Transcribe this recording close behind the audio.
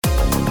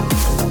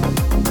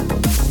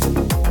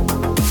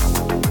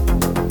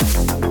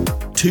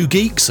Two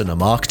Geeks and a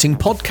Marketing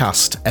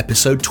Podcast,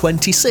 episode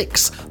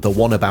 26, the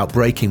one about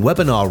breaking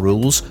webinar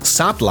rules,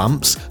 sad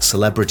lamps,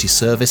 celebrity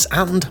service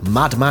and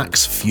Mad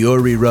Max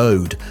Fury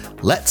Road.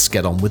 Let's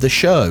get on with the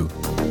show.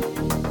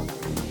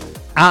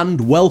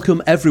 And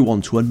welcome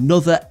everyone to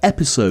another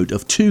episode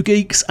of Two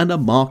Geeks and a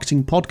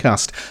Marketing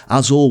Podcast.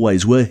 As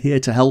always, we're here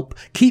to help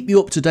keep you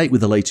up to date with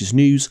the latest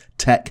news,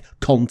 tech,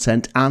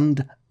 content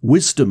and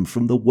wisdom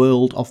from the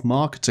world of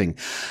marketing.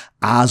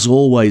 As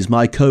always,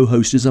 my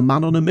co-host is a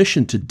man on a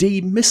mission to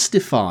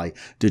demystify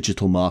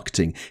digital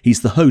marketing.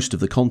 He's the host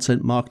of the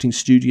Content Marketing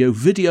Studio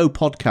video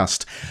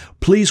podcast.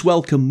 Please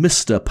welcome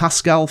Mr.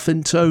 Pascal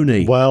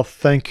Fintoni. Well,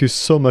 thank you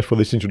so much for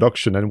this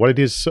introduction. And what it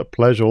is a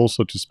pleasure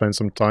also to spend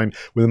some time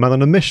with a man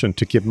on a mission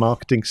to keep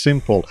marketing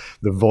simple,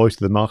 the voice of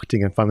the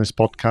Marketing and Finance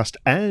podcast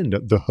and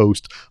the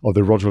host of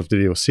the Roger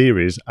video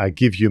series. I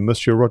give you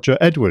Monsieur Roger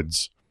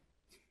Edwards.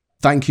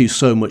 Thank you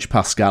so much,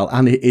 Pascal,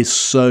 and it is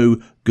so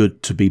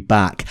good to be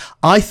back.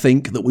 I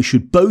think that we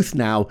should both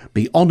now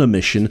be on a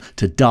mission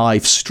to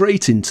dive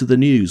straight into the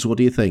news. What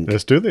do you think?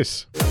 Let's do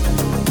this.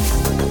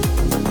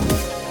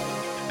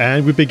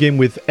 And we begin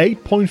with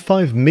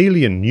 8.5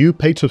 million new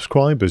paid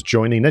subscribers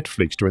joining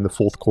Netflix during the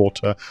fourth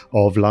quarter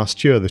of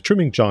last year. The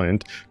streaming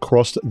giant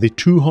crossed the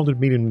 200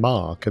 million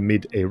mark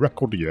amid a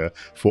record year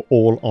for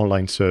all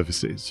online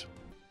services.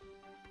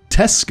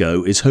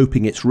 Tesco is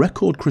hoping its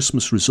record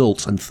Christmas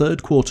results and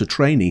third quarter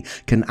trading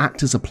can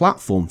act as a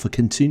platform for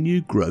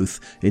continued growth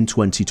in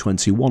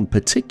 2021,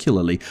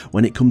 particularly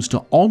when it comes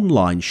to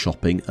online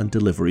shopping and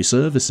delivery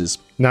services.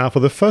 Now,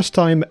 for the first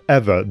time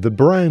ever, the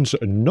brands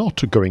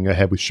not going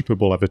ahead with Super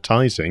Bowl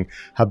advertising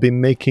have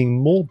been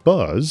making more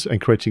buzz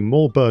and creating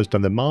more buzz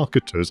than the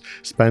marketers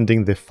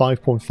spending their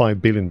 $5.5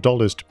 billion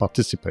to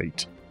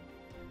participate.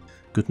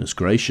 Goodness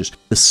gracious.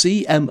 The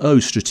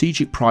CMO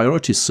Strategic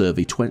Priorities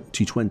Survey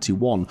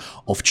 2021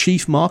 of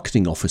Chief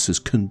Marketing Officers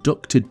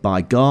conducted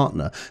by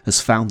Gartner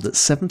has found that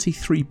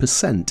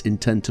 73%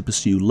 intend to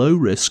pursue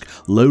low-risk,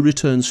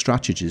 low-return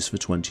strategies for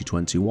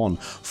 2021,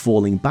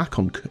 falling back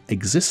on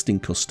existing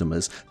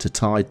customers to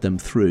tide them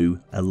through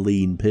a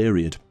lean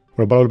period.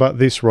 Well, what about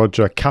this,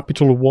 Roger?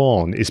 Capital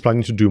One is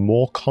planning to do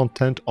more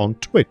content on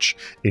Twitch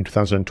in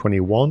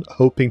 2021,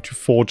 hoping to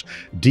forge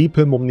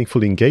deeper, more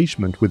meaningful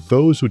engagement with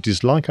those who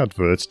dislike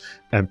adverts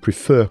and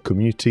prefer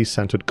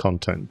community-centered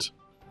content.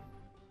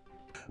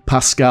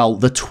 Pascal,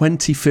 the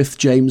 25th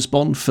James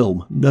Bond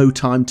film, No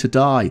Time to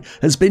Die,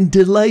 has been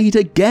delayed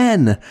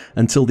again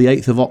until the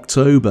 8th of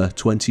October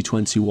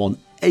 2021.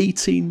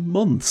 18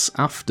 months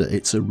after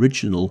its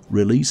original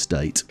release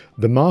date.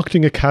 The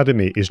Marketing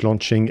Academy is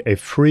launching a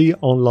free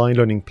online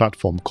learning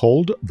platform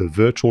called the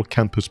Virtual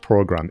Campus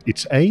Program.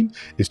 Its aim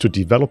is to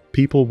develop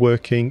people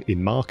working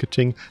in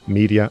marketing,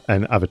 media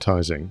and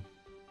advertising.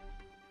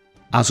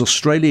 As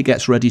Australia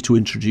gets ready to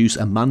introduce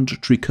a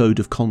mandatory code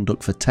of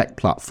conduct for tech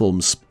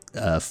platforms,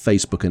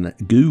 Facebook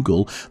and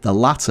Google, the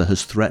latter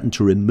has threatened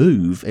to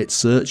remove its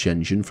search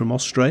engine from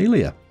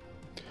Australia.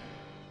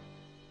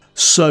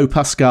 So,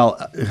 Pascal,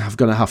 I'm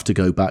going to have to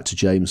go back to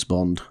James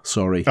Bond.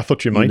 Sorry. I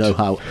thought you might.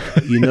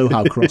 You know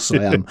how cross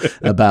I am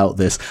about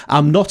this.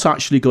 I'm not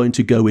actually going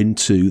to go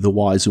into the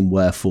whys and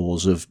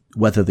wherefores of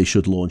whether they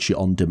should launch it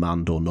on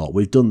demand or not.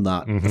 We've done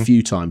that a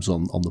few times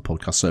on the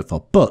podcast so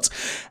far. But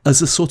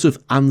as a sort of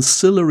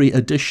ancillary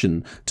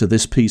addition to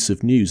this piece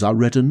of news, I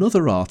read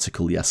another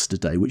article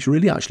yesterday which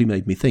really actually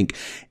made me think.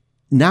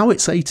 Now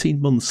it's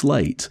 18 months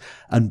late,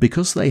 and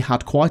because they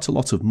had quite a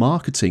lot of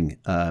marketing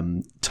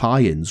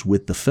tie-ins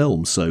with the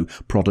film, so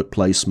product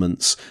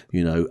placements,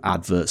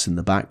 adverts in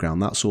the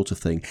background, that sort of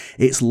thing,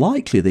 it's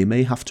likely they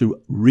may have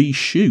to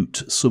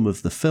reshoot some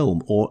of the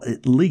film or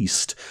at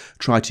least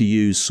try to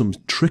use some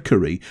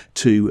trickery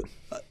to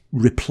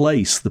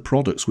replace the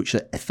products which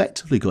are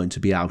effectively going to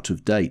be out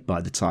of date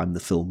by the time the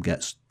film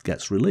gets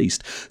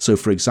released. So,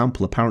 for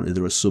example, apparently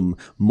there are some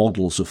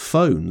models of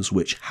phones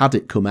which, had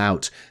it come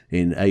out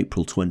in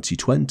April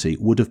 2020,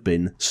 would have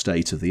been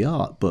state of the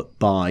art. But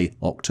by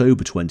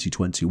October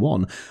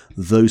 2021,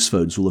 those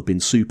phones will have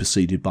been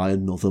superseded by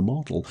another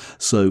model.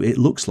 So it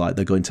looks like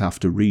they're going to have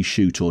to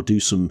reshoot or do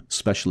some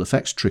special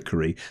effects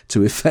trickery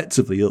to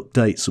effectively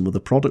update some of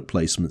the product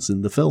placements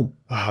in the film.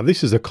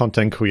 This is a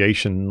content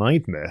creation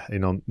nightmare,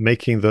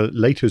 making the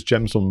latest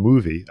James Bond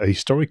movie a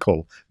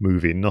historical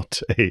movie,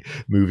 not a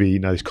movie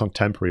that is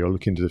contemporary or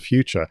looking to the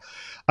future.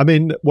 I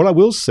mean, what I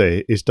will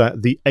say is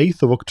that the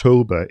 8th of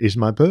October is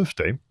my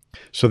birthday.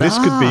 So this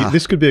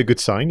could be a good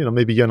sign.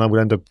 Maybe you and I will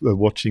end up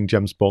watching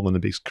James Bond on the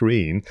big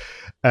screen.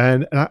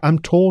 And I'm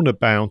torn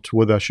about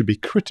whether I should be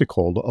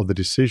critical of the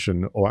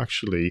decision or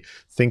actually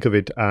think of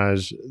it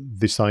as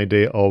this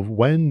idea of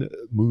when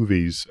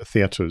movies,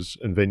 theatres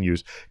and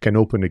venues can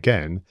open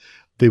again,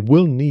 they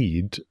will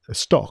need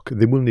stock.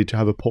 They will need to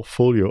have a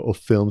portfolio of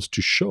films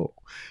to show.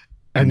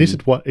 And this is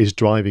what is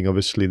driving,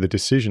 obviously, the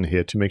decision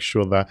here to make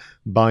sure that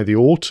by the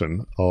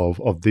autumn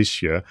of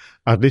this year,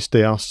 at least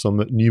there are some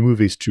new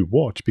movies to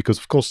watch. Because,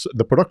 of course,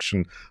 the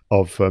production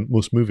of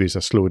most movies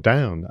has slowed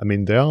down. I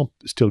mean, they are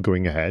still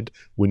going ahead.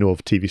 We know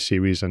of TV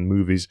series and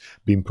movies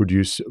being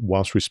produced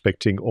whilst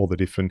respecting all the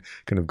different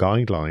kind of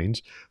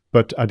guidelines.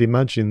 But I'd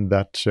imagine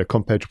that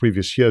compared to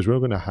previous years, we're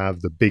going to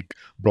have the big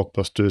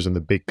blockbusters and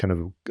the big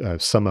kind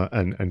of summer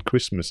and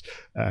Christmas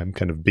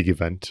kind of big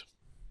event.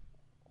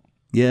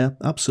 Yeah,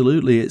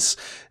 absolutely. It's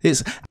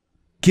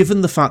given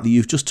the fact that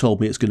you've just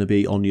told me it's going to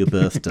be on your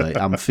birthday,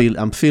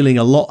 I'm feeling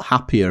a lot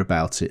happier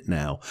about it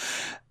now.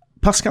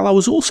 Pascal, I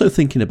was also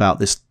thinking about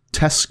this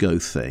Tesco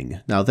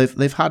thing. Now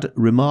they've had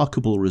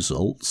remarkable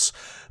results,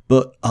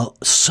 but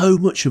so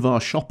much of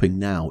our shopping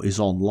now is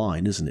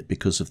online, isn't it?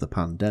 Because of the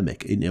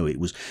pandemic. You know, it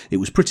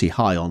was pretty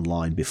high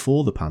online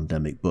before the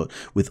pandemic, but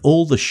with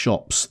all the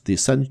shops,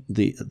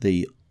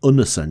 the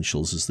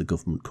unessentials, as the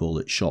government call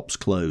it, shops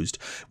closed,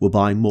 we're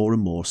buying more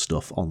and more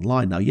stuff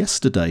online. Now,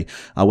 yesterday,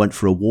 I went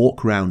for a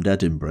walk round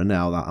Edinburgh.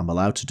 Now that I'm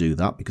allowed to do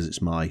that because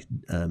it's my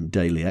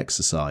daily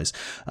exercise.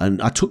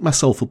 And I took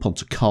myself up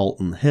onto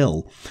Carlton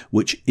Hill,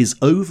 which is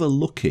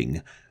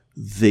overlooking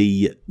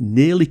the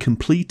nearly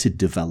completed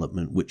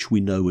development, which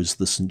we know as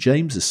the St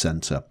James's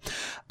Centre.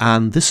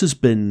 And this has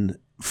been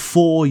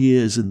 4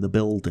 years in the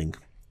building.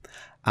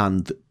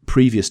 And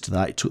previous to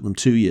that, it took them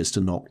 2 years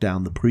to knock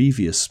down the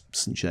previous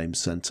St James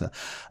Centre.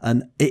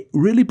 And it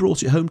really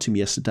brought it home to me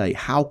yesterday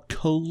how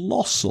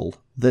colossal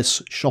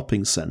this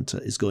shopping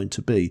centre is going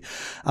to be.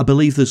 I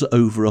believe there's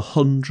over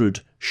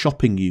 100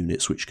 shopping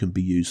units which can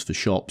be used for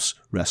shops,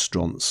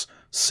 restaurants,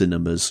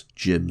 cinemas,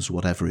 gyms,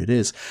 whatever it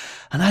is.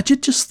 And I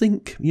did just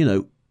think, you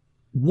know,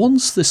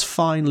 once this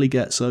finally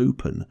gets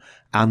open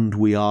and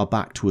we are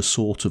back to a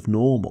sort of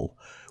normal,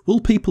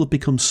 will people have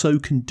become so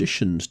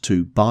conditioned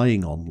to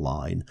buying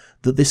online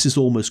that this is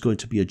almost going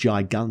to be a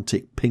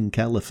gigantic pink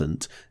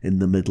elephant in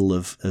the middle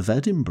of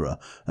Edinburgh?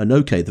 And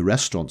okay, the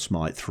restaurants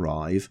might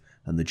thrive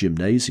and the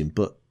gymnasium,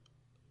 but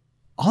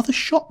are the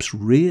shops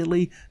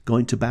really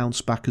going to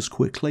bounce back as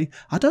quickly?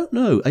 I don't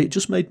know. It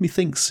just made me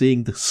think,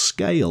 seeing the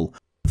scale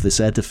of this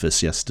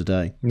edifice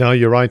yesterday. No,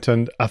 you're right.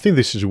 And I think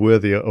this is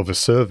worthy of a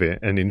survey,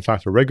 and in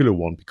fact a regular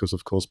one, because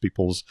of course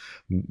people's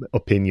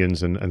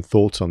opinions and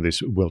thoughts on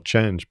this will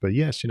change. But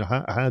yes, you know,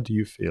 how do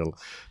you feel?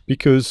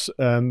 Because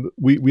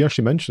we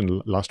actually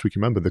mentioned last week,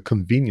 remember, the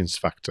convenience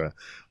factor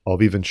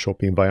of even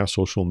shopping via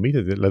social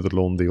media, let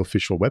alone the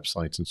official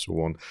websites and so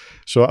on.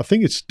 So I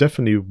think it's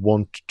definitely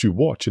one to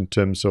watch in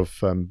terms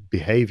of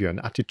behavior and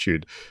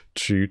attitude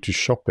to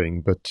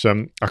shopping. But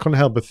I can't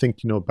help but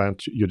think, you know,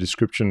 about your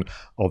description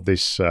of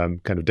this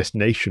kind of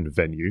destination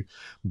venue.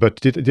 But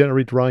did I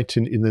read right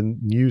in the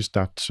news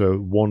that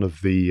one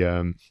of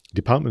the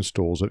department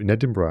stores in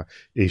Edinburgh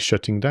is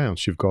shutting down?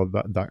 So you've got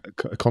that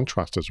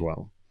contrast as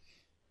well.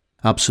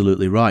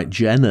 Absolutely right.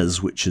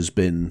 Jenner's, which has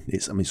been,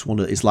 it's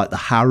like the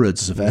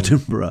Harrods of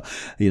Edinburgh,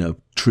 you know,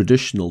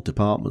 traditional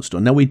department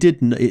store. Now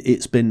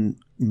it's been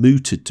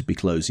mooted to be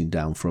closing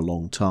down for a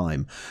long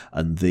time,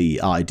 and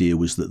the idea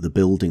was that the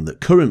building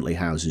that currently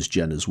houses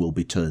Jenner's will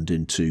be turned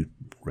into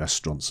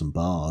restaurants and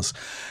bars.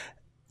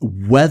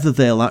 Whether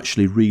they'll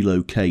actually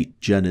relocate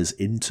Jenner's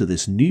into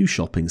this new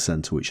shopping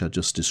centre, which I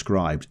just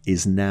described,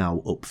 is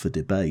now up for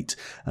debate.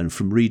 And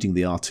from reading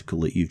the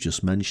article that you've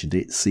just mentioned,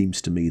 it seems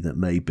to me that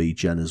maybe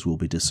Jenner's will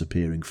be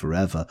disappearing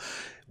forever,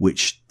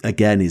 which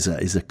again is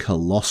a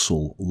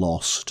colossal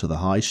loss to the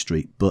high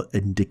street, but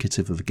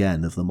indicative of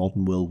the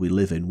modern world we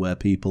live in, where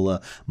people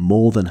are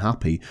more than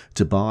happy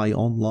to buy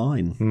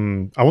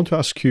online. I want to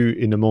ask you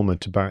in a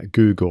moment about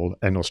Google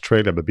and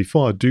Australia, but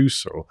before I do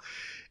so,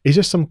 is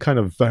there some kind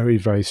of very,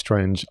 very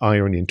strange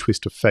irony and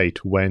twist of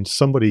fate when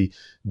somebody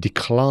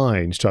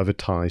declines to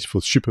advertise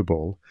for Super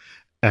Bowl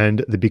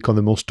and they become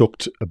the most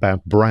talked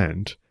about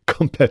brand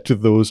compared to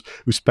those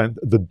who spent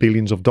the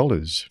billions of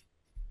dollars?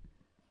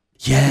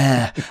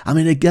 Yeah, I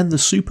mean, again, the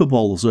Super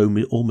Bowl is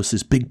almost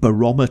this big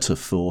barometer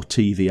for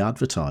TV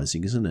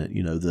advertising, isn't it?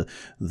 You know,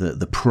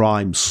 the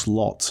prime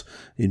slot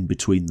in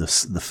between the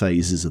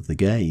phases of the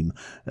game.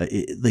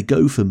 They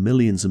go for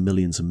millions and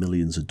millions and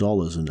millions of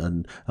dollars,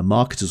 and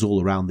marketers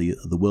all around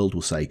the world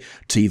will say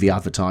TV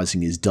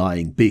advertising is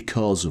dying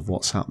because of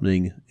what's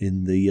happening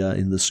in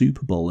the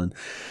Super Bowl. And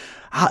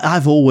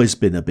I've always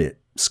been a bit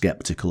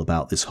skeptical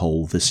about this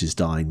whole "this is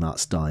dying,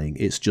 that's dying."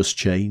 It's just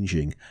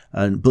changing,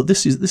 but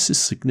this is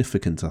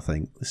significant. I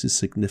think this is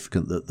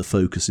significant that the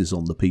focus is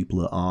on the people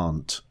that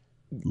aren't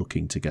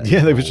looking to get.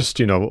 Yeah, there was just,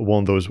 you know,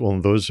 one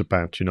of those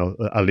about, you know,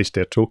 at least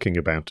they're talking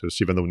about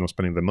us, even though we're not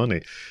spending the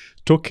money.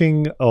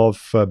 Talking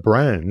of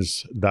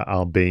brands that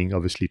are being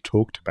obviously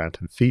talked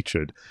about and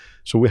featured,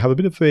 so we have a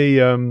bit of a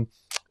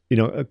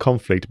a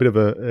conflict, a bit of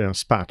a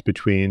spat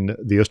between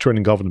the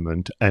Australian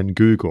government and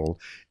Google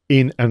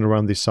in and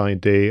around this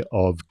idea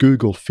of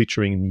Google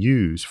featuring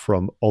news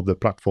from other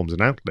platforms and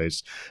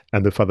outlets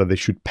and the fact that they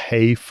should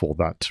pay for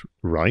that,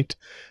 right?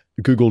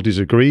 Google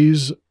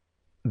disagrees.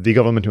 the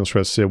government in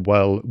Australia said,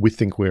 well, we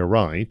think we're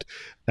right.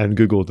 And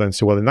Google then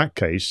said, well, in that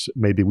case,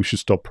 maybe we should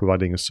stop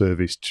providing a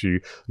service to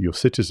your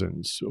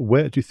citizens.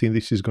 Where do you think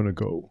this is going to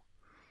go?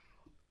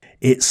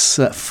 It's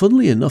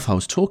funnily enough, I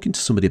was talking to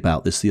somebody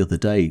about this the other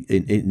day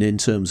in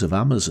terms of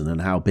Amazon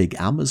and how big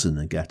Amazon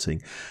are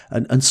getting.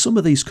 And some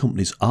of these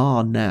companies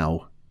are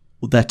now,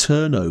 their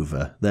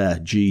turnover, their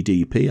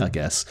GDP, I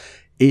guess,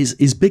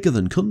 is bigger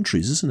than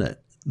countries, isn't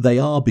it? They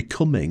are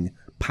becoming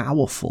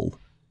powerful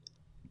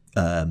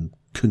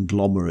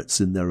conglomerates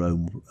in their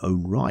own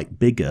right,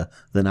 bigger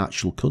than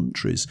actual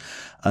countries.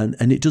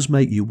 And it does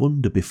make you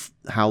wonder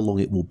how long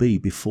it will be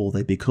before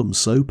they become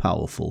so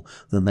powerful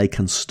then they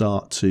can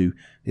start to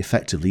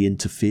effectively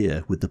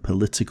interfere with the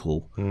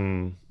political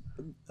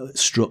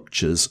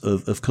structures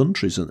of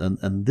countries.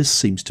 And this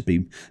seems to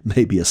be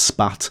maybe a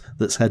spat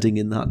that's heading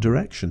in that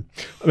direction.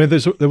 I mean,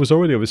 there was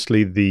already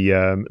obviously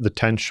the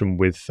tension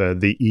with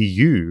the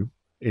EU.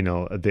 You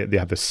know, they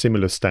have a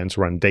similar stance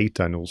around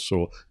data and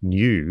also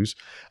news.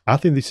 I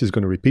think this is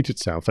going to repeat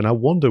itself. And I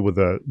wonder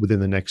whether within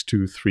the next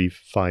 2, 3,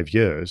 5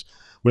 years,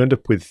 we'll end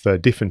up with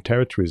different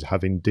territories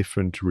having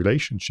different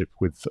relationship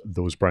with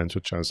those brands,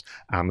 such as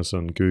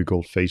Amazon,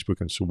 Google, Facebook,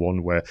 and so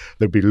on, where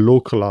there'll be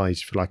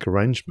localized, if you like,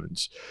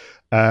 arrangements.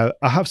 I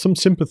have some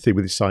sympathy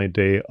with this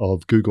idea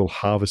of Google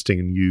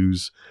harvesting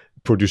news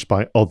produced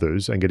by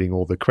others and getting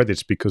all the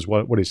credits, because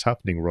what is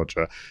happening,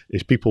 Roger,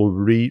 is people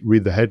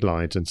read the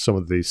headlines and some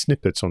of the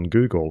snippets on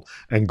Google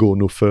and go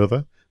no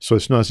further. So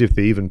it's not as if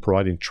they're even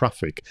providing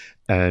traffic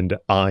and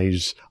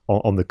eyes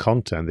on the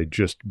content. They're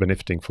just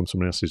benefiting from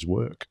someone else's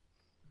work.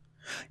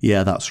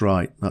 Yeah, that's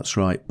right. That's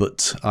right.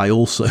 But I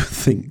also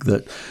think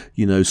that,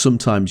 you know,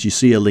 sometimes you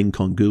see a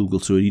link on Google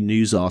to a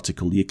news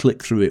article, you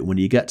click through it. When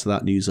you get to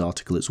that news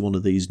article, it's one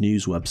of these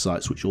news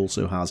websites which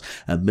also has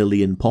a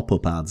million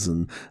pop-up ads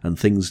and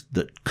things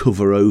that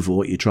cover over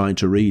what you're trying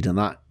to read, and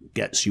that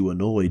gets you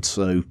annoyed.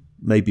 So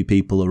maybe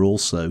people are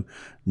also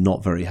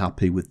not very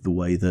happy with the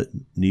way that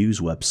news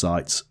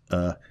websites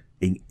are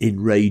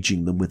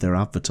enraging them with their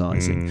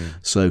advertising.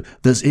 So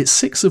it's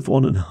 6 of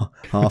one and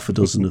half a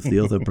dozen of the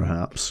other,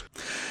 perhaps.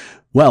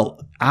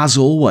 Well, as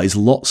always,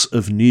 lots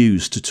of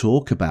news to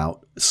talk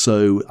about.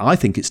 So I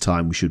think it's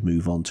time we should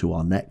move on to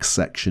our next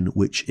section,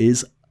 which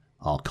is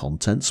our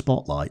content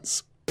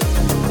spotlights.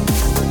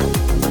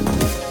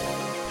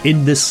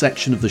 In this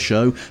section of the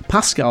show,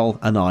 Pascal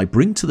and I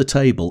bring to the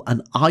table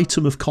an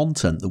item of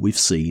content that we've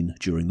seen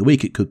during the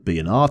week. It could be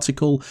an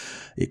article,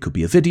 it could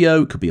be a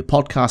video, it could be a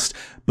podcast,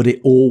 but it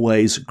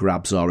always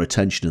grabs our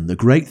attention. And the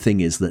great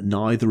thing is that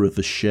neither of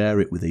us share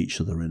it with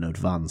each other in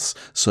advance.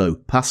 So,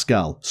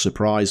 Pascal,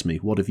 surprise me.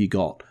 What have you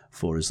got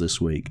for us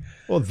this week?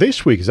 Well,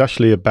 this week is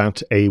actually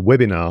about a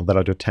webinar that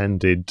I'd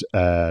attended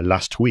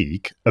last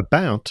week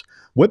about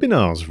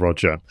webinars,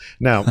 Roger.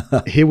 Now,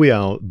 here we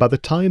are. By the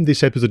time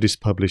this episode is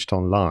published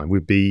online, we'll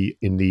be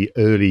in the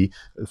early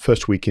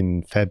first week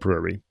in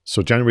February.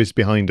 So January is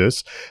behind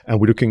us, and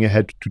we're looking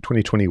ahead to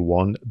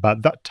 2021. But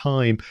at that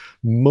time,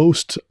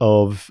 most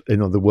of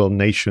the world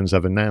nations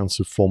have announced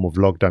a form of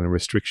lockdown and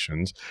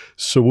restrictions.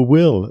 So we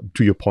will,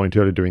 to your point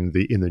earlier in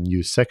the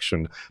news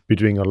section, be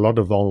doing a lot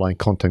of online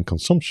content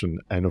consumption.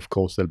 And of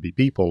course, there'll be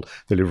people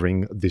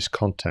delivering this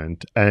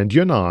content. And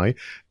you and I,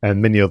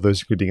 and many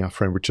others, including our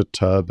friend Richard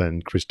Tubb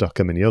and Chris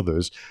Ducker, many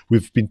others,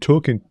 we've been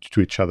talking to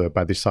each other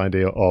about this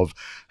idea of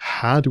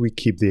how do we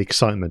keep the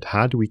excitement,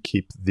 how do we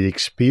keep the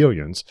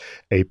experience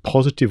a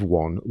positive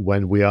one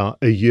when we are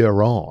a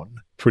year on,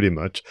 pretty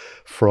much,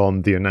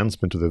 from the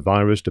announcement of the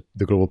virus,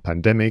 the global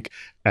pandemic,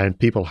 and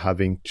people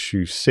having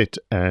to sit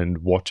and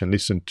watch and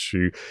listen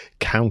to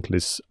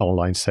countless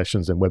online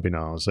sessions and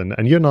webinars.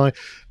 And you and I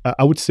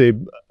wouldn't say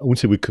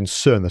we're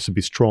concerned, that's a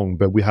bit strong,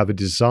 but we have a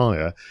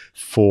desire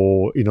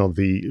for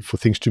for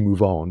things to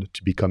move on,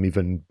 to become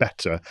even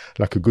better,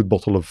 like a good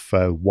bottle of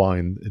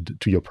wine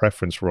to your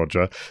preference,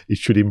 Roger. It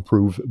should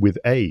improve with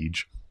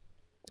age.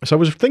 So I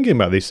was thinking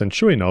about this, and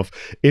sure enough,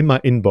 in my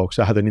inbox,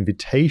 I had an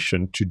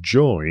invitation to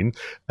join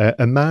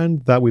a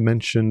man that we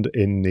mentioned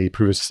in the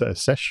previous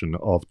session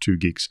of Two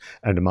Geeks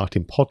and a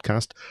Marketing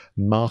podcast,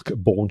 Mark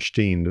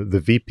Bornstein, the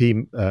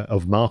VP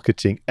of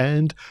Marketing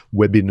and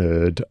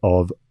Webinerd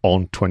of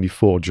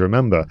On24. Do you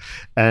remember?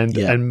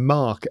 And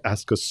Mark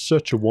has got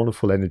such a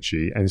wonderful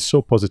energy and is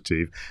so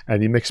positive,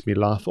 and he makes me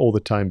laugh all the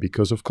time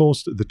because, of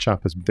course, the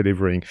chap has been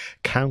delivering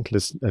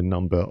countless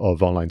number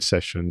of online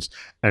sessions,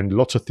 and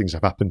lots of things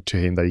have happened to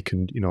him that he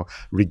can,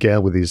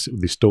 regale with his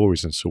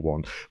stories and so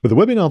on. But the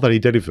webinar that he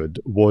delivered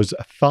was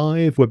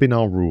 5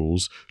 webinar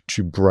rules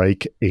to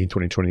break in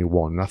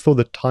 2021. And I thought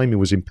the timing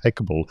was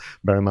impeccable,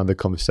 bearing in mind the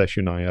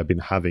conversation I have been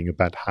having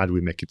about how do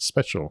we make it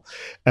special.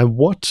 And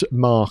what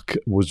Mark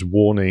was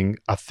warning,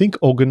 I think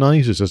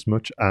organizers as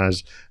much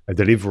as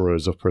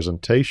deliverers of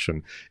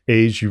presentation,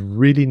 is you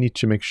really need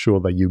to make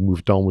sure that you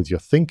moved on with your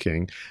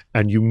thinking,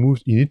 and you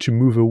need to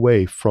move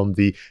away from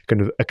the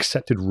kind of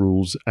accepted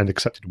rules and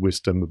accepted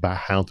wisdom about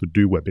how to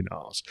do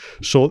webinars.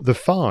 So the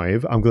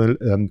 5, I'm going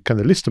to kind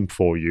of list them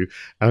for you,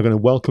 and I'm going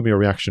to welcome your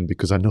reaction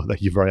because I know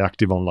that you're very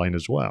active online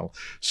as well.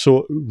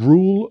 So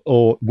rule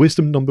or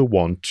wisdom number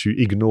 1 to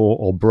ignore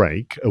or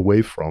break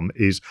away from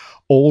is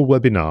all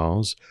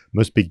webinars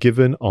must be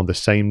given on the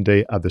same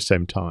day at the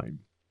same time.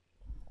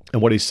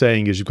 And what he's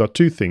saying is you've got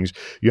 2 things.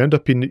 You end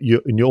up in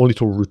your own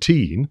little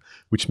routine,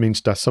 which means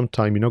that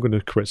sometimes you're not going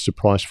to create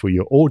surprise for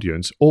your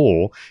audience.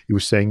 Or he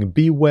was saying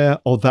beware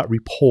of that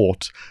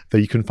report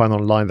that you can find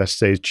online that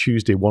says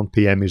Tuesday 1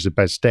 p.m. is the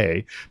best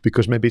day,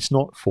 because maybe it's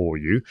not for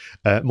you.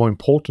 More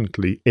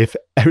importantly, if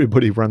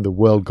everybody around the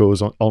world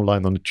goes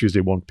online on a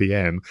Tuesday 1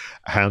 p.m.,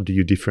 how do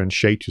you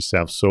differentiate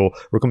yourself? So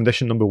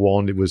recommendation number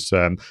 1, it was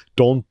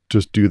don't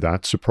just do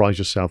that. Surprise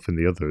yourself and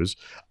the others.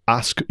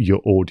 Ask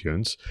your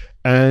audience,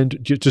 and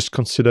just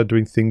consider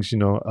doing things,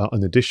 in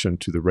addition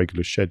to the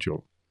regular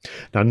schedule.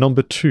 Now,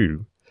 number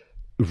 2,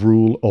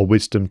 rule or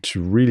wisdom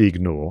to really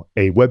ignore: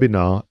 a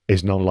webinar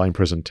is an online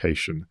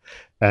presentation.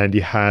 And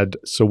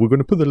so we're going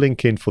to put the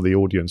link in for the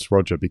audience,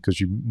 Roger, because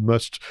you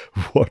must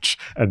watch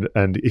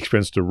and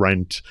experience the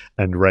rant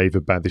and rave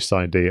about this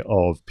idea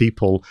of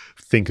people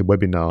think a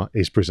webinar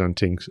is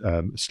presenting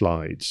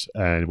slides.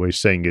 And what he's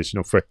saying is,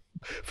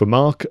 for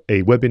Mark,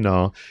 a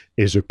webinar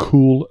is a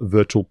cool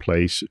virtual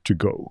place to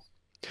go.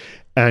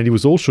 And he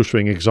was also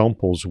showing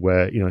examples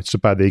where, it's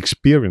about the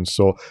experience,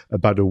 or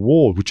about a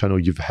award, which I know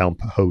you've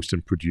helped host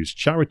and produce,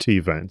 charity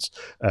events,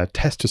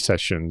 tester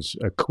sessions,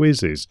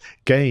 quizzes,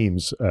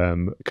 games,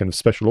 kind of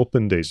special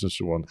open days and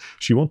so on.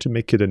 So you want to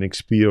make it an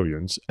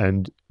experience.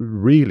 And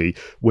really,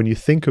 when you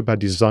think about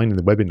designing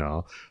the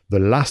webinar, the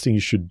last thing you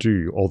should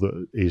do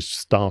is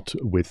start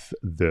with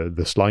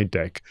the slide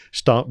deck,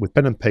 start with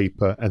pen and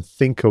paper, and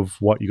think of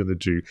what you're going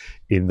to do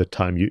in the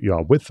time you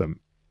are with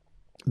them.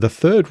 The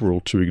 3rd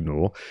rule to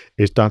ignore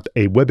is that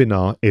a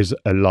webinar is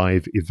a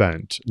live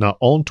event. Now,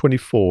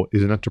 On24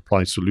 is an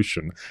enterprise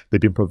solution. They've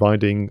been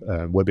providing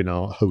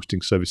webinar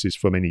hosting services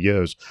for many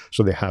years,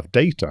 so they have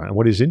data. And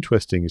what is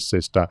interesting is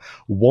that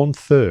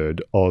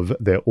 1/3 of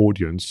their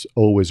audience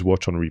always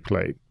watch on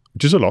replay,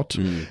 which is a lot.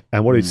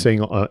 And what it's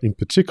saying in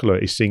particular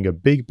is seeing a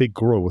big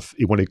growth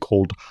in what they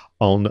called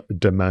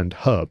on-demand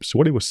hubs. So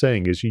what he was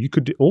saying is you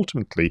could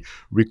ultimately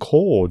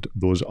record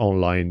those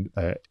online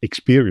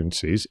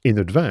experiences in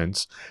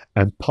advance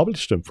and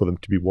publish them for them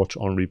to be watched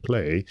on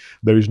replay.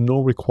 There is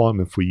no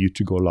requirement for you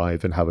to go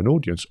live and have an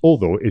audience,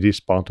 although it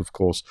is part, of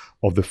course,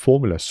 of the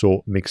formula.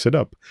 So mix it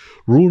up.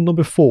 Rule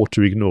number 4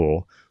 to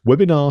ignore: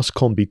 webinars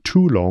can't be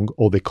too long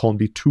or they can't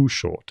be too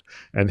short.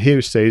 And here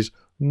it says,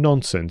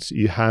 nonsense.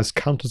 It has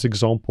countless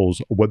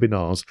examples of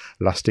webinars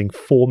lasting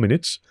 4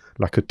 minutes,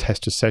 like a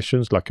tester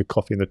sessions, like a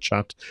coffee in the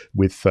chat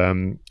with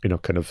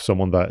kind of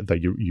someone that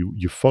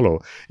you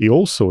follow. It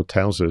also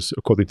tells us,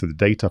 according to the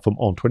data from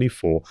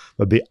On24,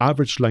 that the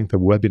average length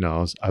of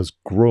webinars has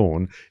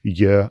grown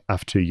year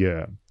after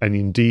year. And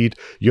indeed,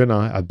 you and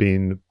I have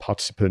been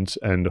participants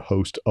and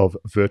hosts of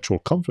virtual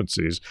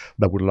conferences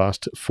that would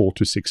last 4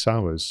 to 6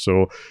 hours.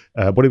 So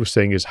what he was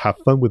saying is have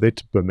fun with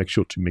it, but make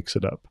sure to mix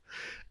it up.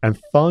 And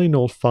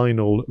final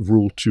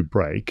rule to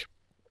break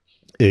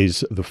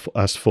is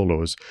as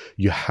follows: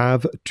 you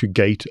have to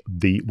gate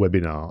the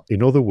webinar.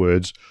 In other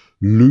words,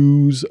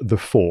 lose the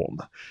form.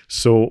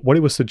 So what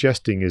he was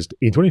suggesting is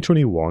in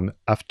 2021,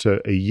 after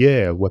a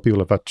year where people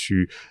have had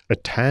to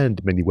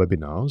attend many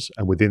webinars,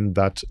 and within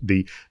that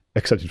the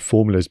accepted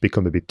formulas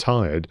become a bit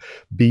tired,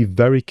 be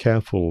very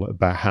careful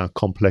about how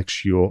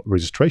complex your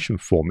registration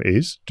form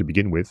is to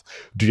begin with.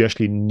 Do you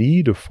actually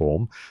need a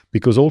form?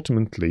 Because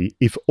ultimately,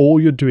 if all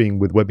you're doing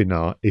with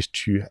webinar is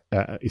to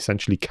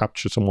essentially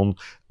capture someone's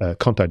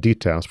contact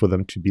details for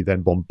them to be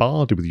then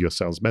bombarded with your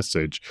sales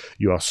message,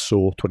 you are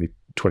so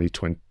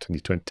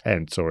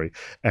 2010,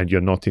 and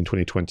you're not in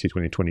 2020,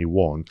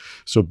 2021.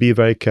 So be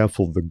very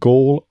careful. The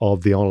goal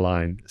of the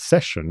online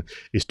session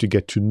is to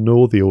get to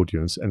know the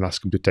audience and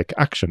ask them to take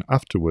action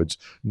afterwards,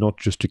 not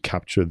just to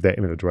capture their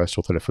email address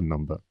or telephone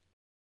number.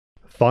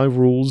 5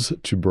 rules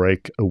to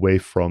break away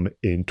from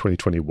in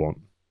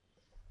 2021.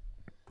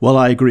 Well,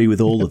 I agree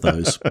with all of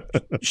those.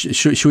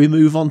 Should we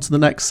move on to the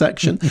next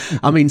section?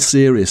 I mean,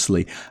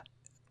 seriously,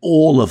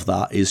 all of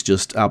that is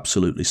just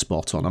absolutely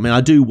spot on. I mean,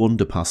 I do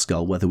wonder,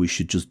 Pascal, whether we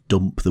should just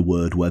dump the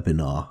word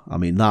webinar. I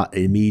mean, that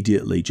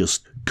immediately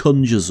just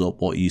conjures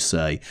up what you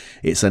say.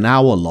 It's an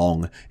hour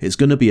long, it's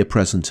going to be a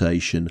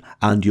presentation,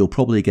 and you'll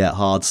probably get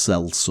hard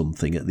sell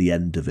something at the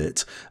end of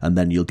it, and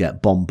then you'll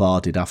get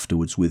bombarded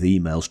afterwards with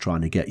emails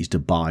trying to get you to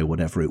buy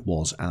whatever it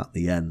was at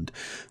the end.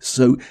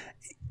 So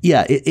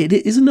yeah, it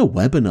isn't a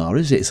webinar,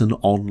 is it? It's an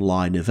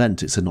online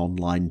event. It's an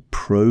online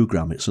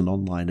program. It's an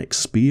online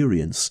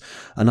experience.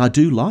 And I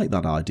do like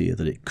that idea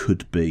that it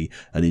could be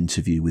an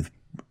interview with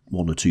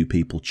 1 or 2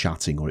 people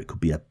chatting, or it could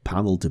be a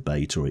panel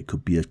debate, or it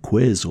could be a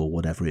quiz, or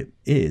whatever it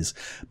is.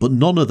 But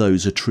none of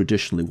those are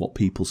traditionally what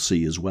people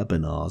see as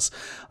webinars.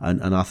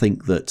 And I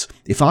think that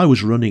if I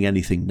was running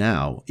anything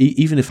now,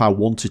 even if I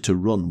wanted to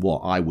run what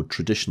I would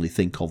traditionally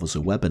think of as a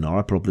webinar,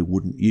 I probably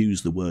wouldn't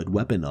use the word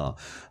webinar.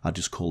 I'd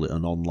just call it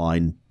an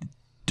online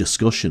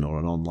discussion or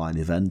an online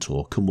event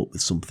or come up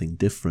with something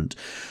different.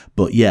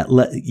 But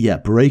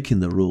breaking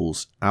the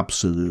rules,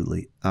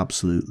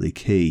 absolutely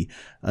key.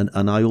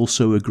 And I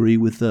also agree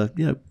with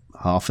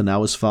half an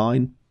hour's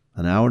fine,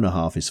 an hour and a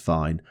half is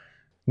fine.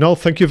 No,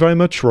 thank you very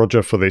much,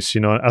 Roger, for this.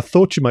 I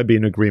thought you might be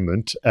in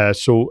agreement.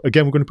 So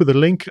again, we're going to put the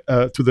link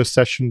to the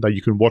session that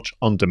you can watch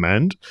on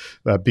demand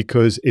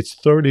because it's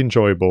thoroughly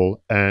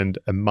enjoyable, and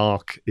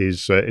Mark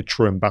is a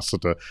true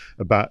ambassador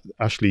about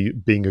actually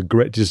being a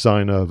great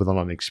designer of an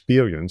online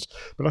experience,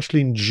 but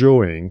actually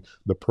enjoying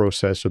the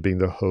process of being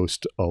the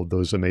host of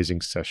those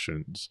amazing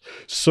sessions.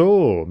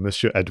 So,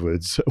 Monsieur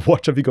Edwards,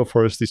 what have you got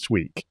for us this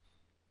week?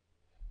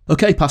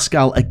 Okay,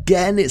 Pascal,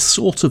 again, it's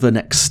sort of an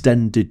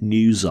extended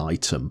news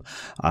item,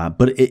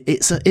 but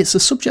it's a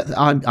subject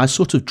that I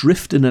sort of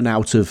drift in and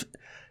out of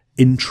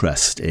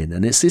interest in,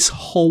 and it's this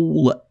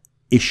whole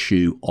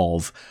issue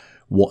of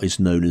what is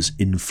known as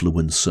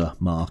influencer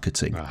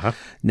marketing. Uh-huh.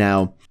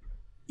 Now,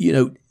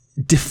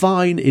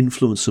 define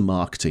influencer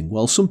marketing.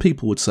 Well, some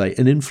people would say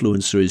an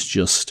influencer is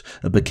just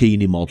a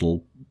bikini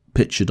model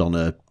pictured on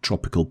a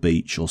tropical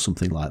beach or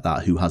something like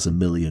that who has 1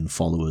 million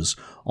followers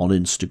on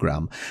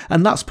Instagram.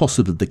 And that's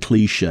possibly the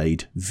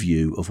cliched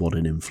view of what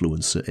an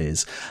influencer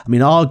is. I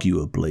mean,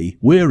 arguably,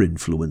 we're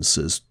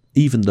influencers.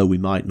 Even though we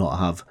might not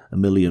have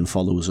 1 million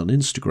followers on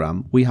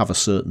Instagram, we have a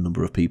certain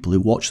number of people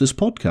who watch this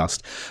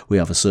podcast. We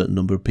have a certain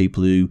number of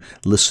people who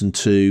listen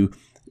to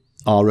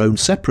our own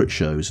separate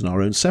shows and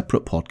our own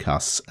separate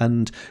podcasts,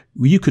 and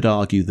you could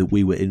argue that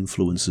we were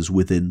influencers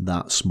within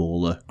that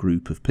smaller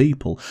group of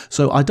people.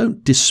 So I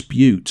don't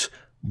dispute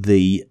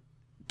the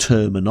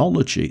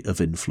terminology of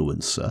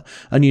influencer.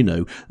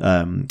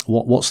 And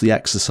what's the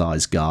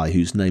exercise guy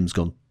whose name's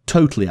gone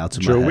totally out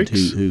of my head?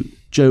 Who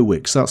Joe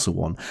Wicks, that's the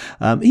one.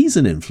 He's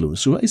an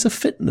influencer. He's a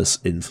fitness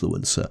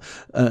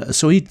influencer.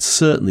 So he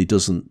certainly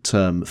doesn't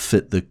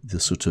fit the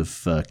sort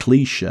of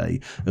cliche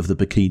of the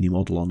bikini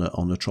model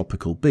on a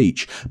tropical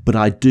beach. But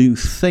I do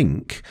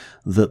think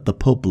that the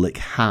public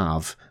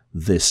have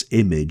this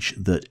image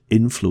that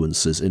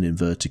influencers, in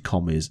inverted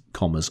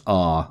commas,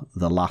 are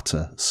the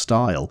latter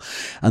style.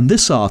 And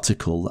this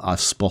article I've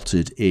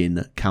spotted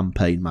in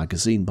Campaign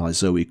magazine by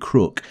Zoe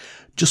Crook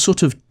just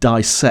sort of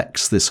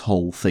dissects this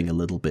whole thing a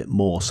little bit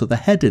more. So the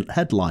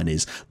headline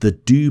is, "The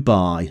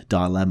Dubai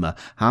Dilemma: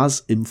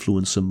 Has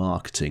Influencer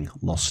Marketing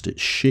Lost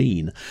Its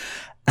Sheen?"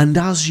 And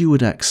as you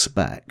would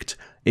expect,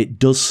 it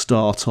does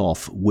start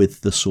off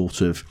with the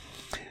sort of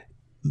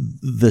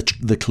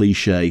the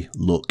cliche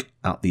look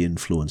at the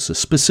influencer,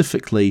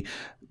 specifically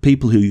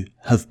people who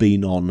have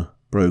been on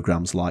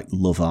programs like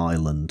Love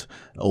Island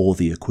or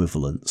the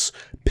equivalents,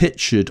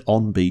 pictured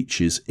on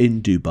beaches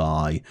in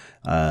Dubai,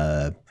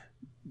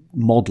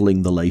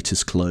 modelling the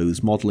latest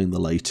clothes, modelling the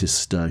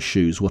latest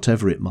shoes,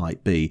 whatever it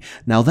might be.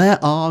 Now,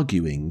 they're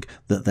arguing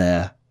that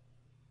they're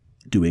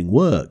doing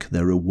work.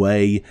 They're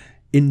away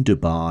in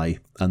Dubai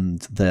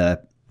and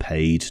they're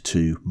paid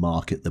to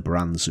market the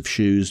brands of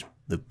shoes,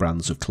 the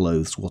brands of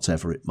clothes,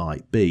 whatever it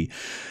might be.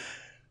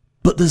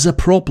 But there's a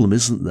problem,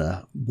 isn't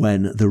there,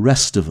 when the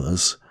rest of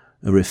us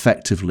are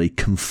effectively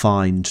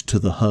confined to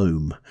the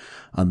home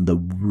and the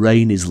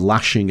rain is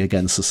lashing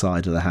against the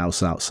side of the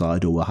house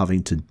outside, or we're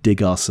having to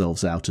dig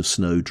ourselves out of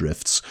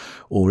snowdrifts,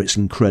 or it's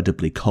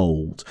incredibly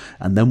cold.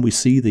 And then we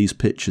see these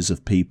pictures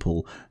of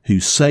people who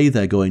say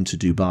they're going to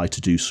Dubai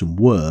to do some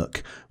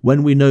work,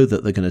 when we know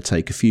that they're going to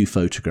take a few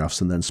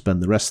photographs and then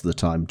spend the rest of the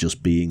time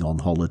just being on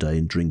holiday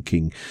and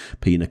drinking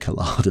pina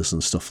coladas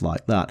and stuff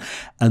like that.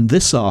 And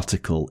this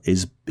article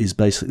is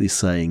basically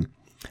saying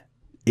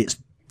it's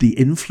the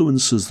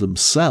influencers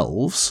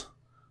themselves,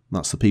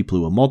 that's the people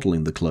who are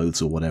modelling the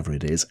clothes or whatever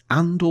it is,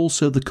 and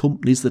also the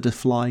companies that are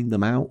flying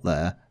them out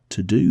there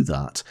to do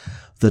that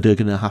are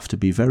going to have to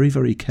be very,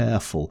 very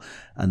careful,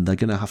 and they're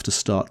going to have to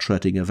start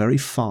treading a very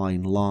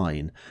fine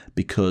line,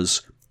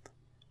 because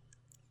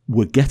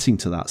we're getting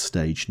to that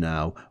stage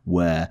now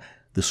where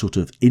the sort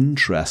of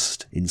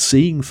interest in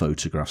seeing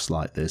photographs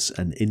like this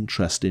and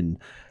interest in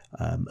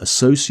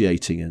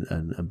associating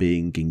and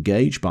being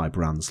engaged by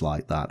brands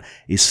like that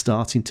is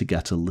starting to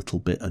get a little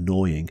bit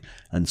annoying.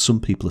 And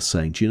some people are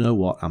saying, do you know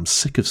what, I'm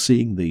sick of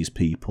seeing these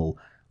people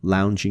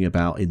lounging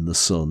about in the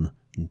sun,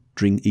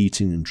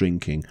 eating and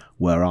drinking,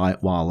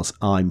 whilst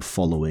I'm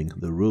following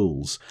the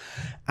rules.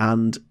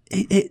 And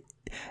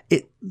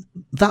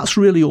that's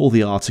really all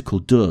the article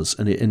does,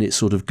 and it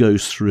sort of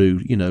goes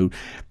through,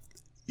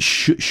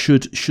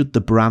 should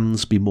the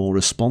brands be more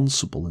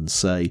responsible and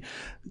say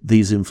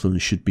these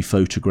influencers should be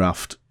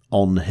photographed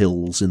on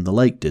hills in the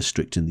Lake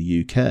District in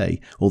the UK,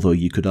 although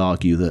you could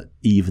argue that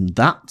even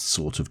that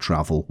sort of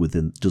travel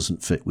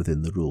doesn't fit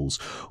within the rules.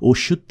 Or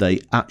should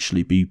they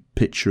actually be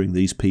picturing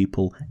these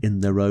people in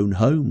their own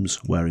homes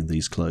wearing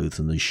these clothes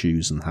and these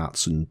shoes and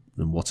hats and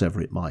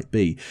whatever it might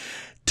be,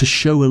 to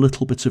show a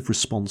little bit of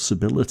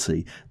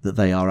responsibility that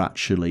they are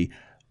actually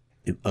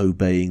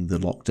obeying the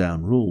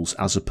lockdown rules,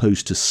 as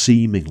opposed to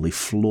seemingly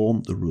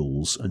flaunt the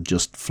rules and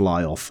just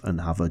fly off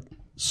and have a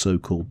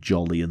so-called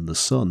jolly in the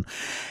sun.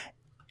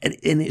 And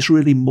it's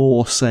really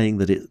more saying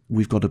that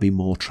we've got to be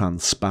more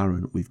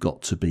transparent. We've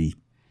got to be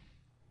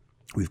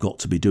We've got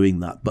to be doing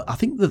that. But I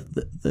think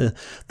the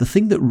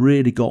thing that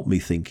really got me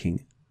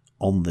thinking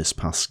on this,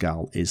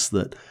 Pascal, is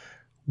that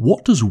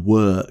what does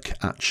work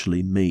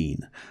actually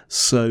mean?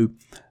 So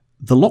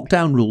the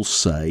lockdown rules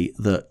say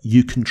that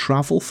you can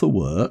travel for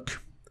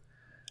work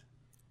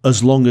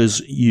as long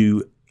as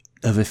you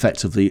have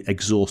effectively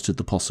exhausted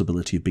the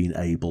possibility of being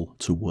able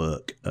to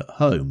work at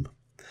home.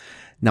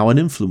 Now, an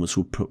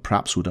influencer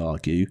perhaps would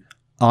argue,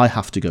 I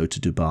have to go to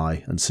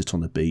Dubai and sit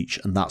on a beach,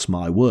 and that's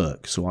my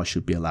work, so I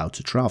should be allowed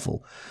to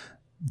travel.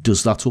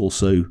 Does that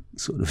also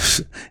sort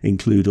of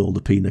include all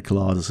the pina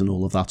coladas and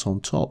all of that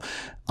on top?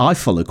 I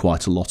follow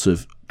quite a lot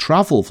of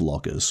travel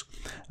vloggers,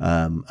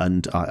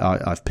 and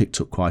I've picked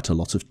up quite a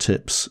lot of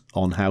tips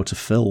on how to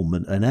film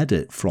and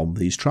edit from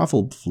these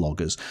travel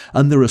vloggers.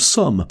 And there are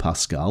some,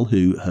 Pascal,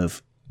 who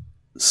have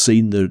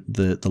seen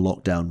the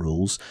lockdown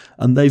rules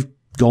and they've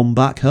gone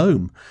back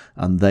home,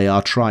 and they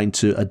are trying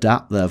to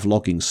adapt their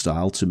vlogging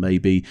style to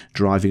maybe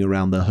driving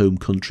around their home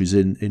countries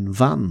in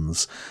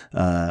vans,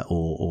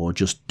 or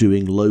just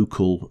doing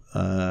local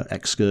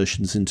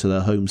excursions into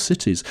their home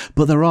cities.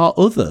 But there are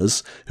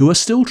others who are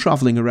still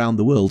travelling around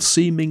the world,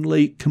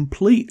 seemingly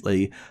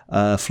completely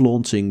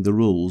flaunting the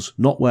rules,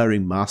 not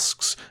wearing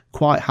masks,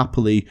 quite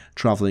happily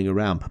travelling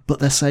around. But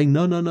they're saying,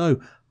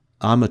 no,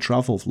 I'm a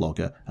travel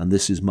vlogger and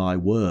this is my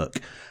work.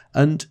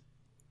 And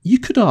you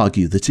could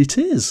argue that it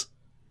is.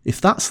 If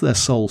that's their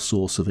sole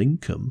source of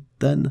income,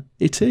 then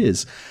it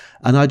is.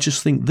 And I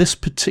just think this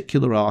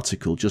particular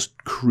article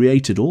just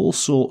created all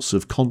sorts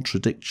of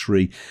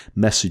contradictory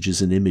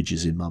messages and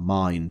images in my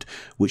mind,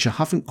 which I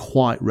haven't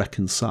quite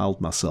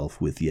reconciled myself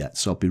with yet.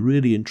 So I'd be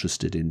really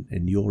interested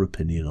in your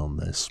opinion on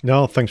this.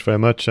 No, thanks very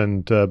much.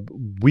 And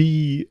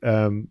certainly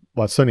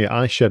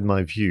I shared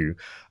my view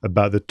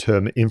about the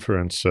term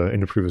influencer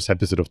in a previous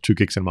episode of Two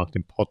Geeks in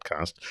Marketing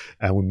podcast,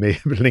 and we may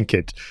link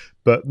it.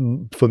 But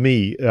for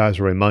me, as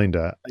a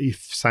reminder, it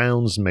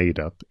sounds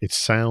made up. It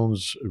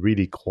sounds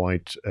really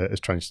quite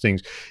strange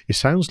things. It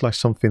sounds like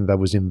something that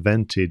was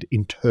invented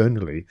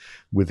internally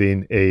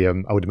within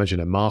I would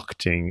imagine, a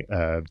marketing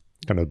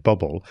kind of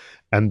bubble,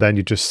 and then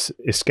you just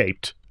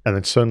escaped. And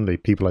then suddenly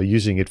people are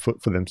using it for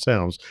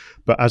themselves.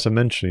 But as I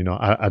mentioned,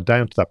 I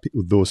doubt that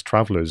those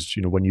travelers,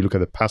 when you look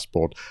at the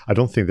passport, I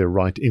don't think they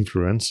write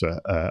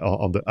influencer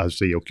as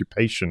the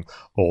occupation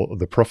or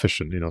the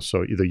profession.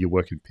 So either you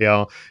work in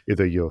PR,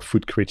 either you're a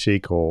food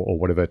critic or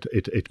whatever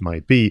it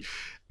might be.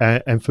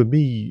 And for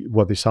me,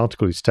 what this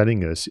article is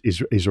telling us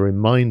is a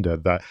reminder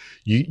that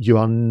you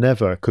are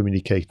never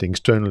communicating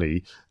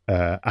externally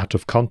out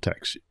of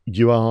context.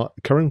 You are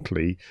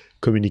currently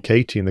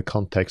communicating in the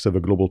context of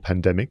a global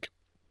pandemic,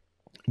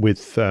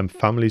 with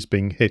families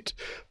being hit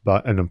by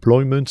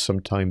unemployment,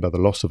 sometimes by the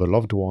loss of a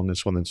loved one, and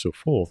so on and so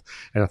forth.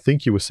 And I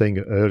think you were saying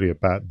earlier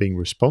about being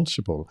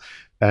responsible.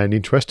 And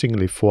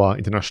interestingly, for our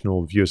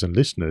international viewers and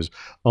listeners,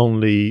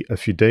 only a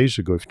few days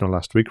ago, if not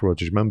last week,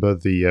 Roger, remember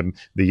the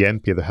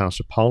MP of the House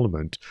of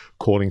Parliament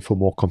calling for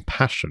more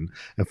compassion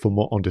and for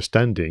more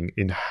understanding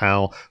in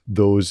how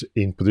those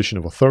in position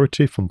of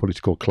authority, from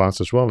political class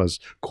as well as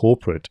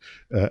corporate,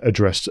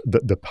 address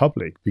the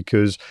public,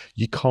 because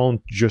you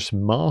can't just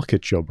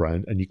market your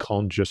brand and you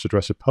can't just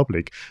address the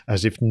public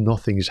as if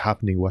nothing is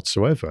happening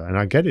whatsoever. And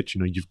I get it,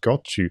 you've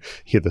got to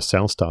hit the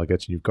sales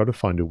targets and you've got to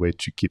find a way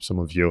to keep some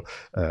of your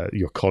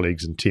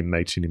colleagues and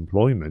teammates in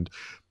employment,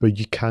 but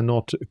you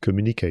cannot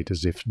communicate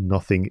as if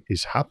nothing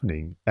is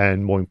happening.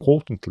 And more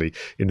importantly,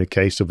 in the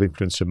case of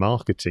influencer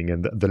marketing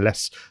and the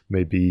less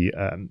maybe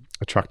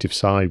attractive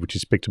side, which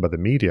is picked up by the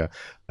media,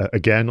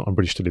 again, on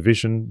British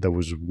television, there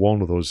was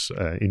one of those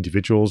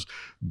individuals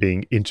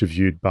being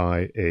interviewed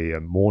by a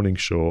morning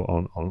show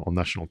on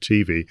national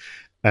TV.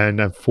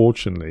 And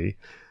unfortunately,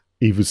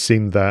 it would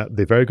seem that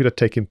they're very good at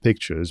taking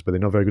pictures, but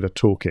they're not very good at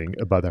talking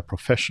about their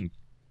profession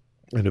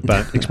and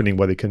about explaining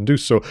what they can do.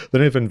 So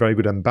they're not even very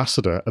good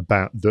ambassador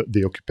about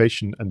the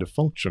occupation and the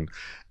function.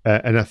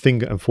 And I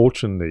think,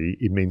 unfortunately,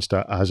 it means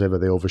that as ever,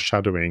 they're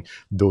overshadowing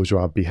those who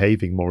are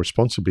behaving more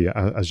responsibly,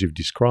 as you've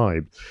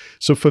described.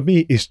 So for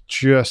me, it's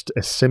just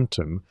a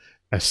symptom,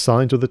 a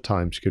sign of the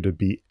times. You've got to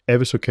be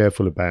ever so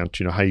careful about,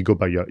 how you go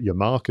about your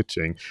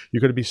marketing.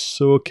 You've got to be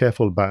so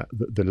careful about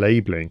the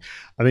labeling.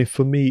 I mean,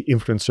 for me,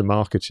 influencer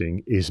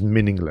marketing is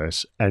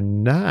meaningless,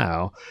 and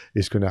now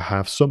it's going to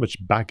have so much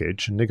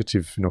baggage,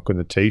 negative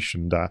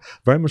connotation, that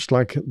very much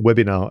like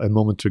webinar a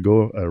moment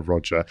ago,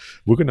 Roger,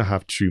 we're going to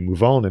have to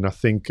move on. And I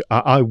think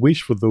I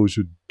wish for those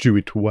who do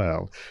it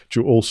well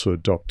to also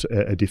adopt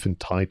a different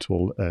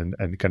title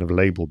and kind of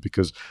label,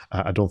 because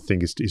I don't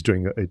think it's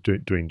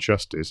doing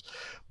justice.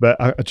 But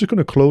I'm just going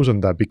to close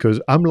on that,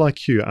 because I'm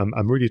like you,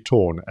 I'm really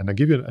torn. And I'll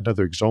give you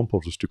another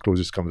example just to close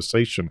this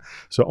conversation.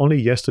 So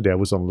only yesterday I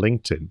was on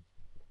LinkedIn,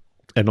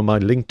 and on my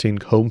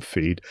LinkedIn home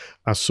feed,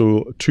 I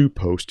saw two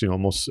posts,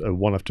 almost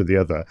one after the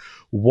other.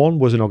 One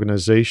was an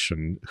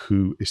organization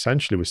who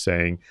essentially was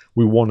saying,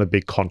 we won a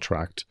big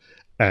contract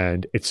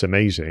and it's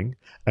amazing.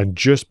 And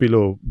just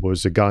below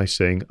was a guy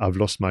saying, I've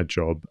lost my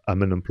job.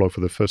 I'm unemployed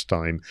for the first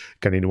time.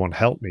 Can anyone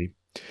help me?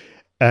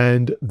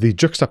 And the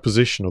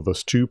juxtaposition of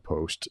those two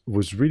posts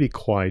was really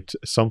quite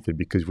something,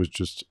 because it was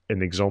just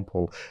an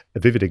example, a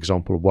vivid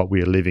example of what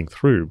we are living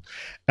through.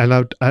 And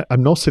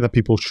I'm not saying that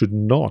people should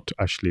not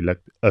actually let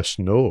us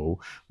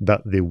know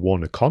that they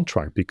won a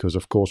contract, because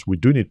of course we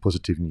do need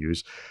positive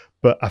news.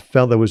 But I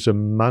felt there was a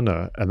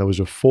manner and there was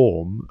a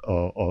form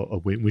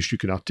in which you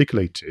can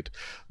articulate it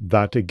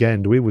that,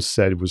 again, the way it was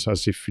said, it was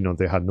as if,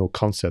 they had no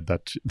concept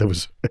that there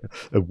was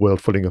a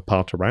world falling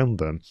apart around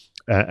them.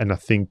 And I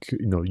think,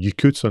 you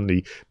could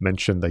certainly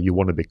mention that you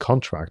want a big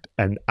contract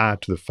and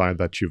add to the fact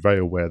that you're very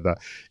aware that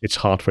it's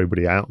hard for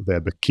everybody out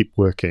there, but keep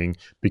working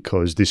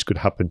because this could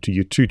happen to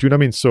you too. Do you know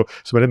what I mean? So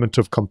some element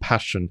of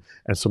compassion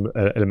and some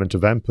element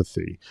of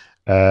empathy.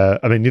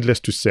 Needless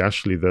to say,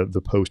 actually,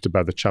 the post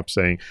about the chap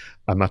saying,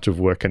 "I'm out of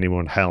work,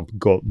 anyone help,"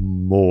 got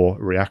more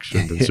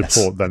reaction than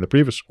support than the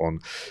previous one.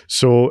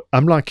 So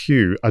I'm like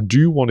you. I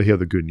do want to hear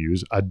the good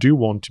news. I do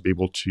want to be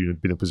able to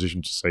be in a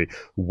position to say,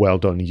 "Well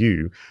done,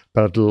 you."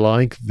 But I'd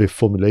like the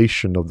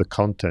formulation of the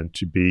content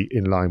to be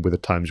in line with the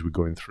times we're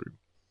going through.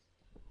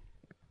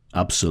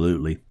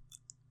 Absolutely.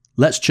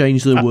 Let's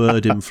change the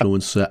word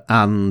influencer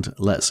and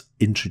let's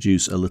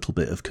introduce a little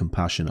bit of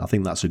compassion. I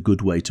think that's a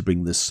good way to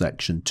bring this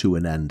section to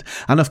an end.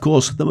 And of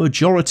course, the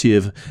majority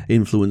of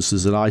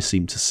influencers that I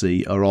seem to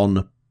see are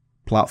on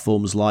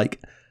platforms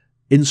like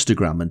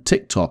Instagram and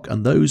TikTok,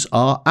 and those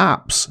are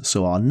apps.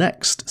 So our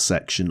next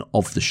section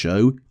of the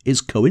show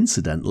is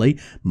coincidentally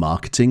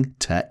marketing,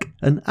 tech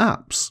and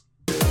apps.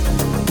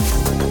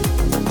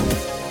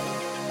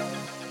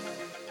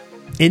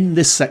 In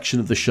this section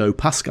of the show,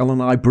 Pascal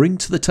and I bring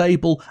to the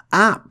table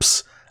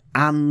apps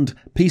and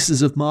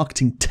pieces of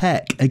marketing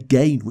tech,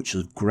 again, which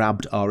have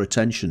grabbed our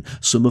attention.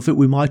 Some of it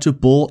we might have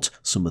bought,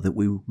 some of it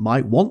we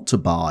might want to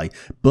buy,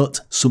 but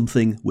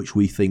something which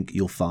we think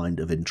you'll find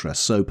of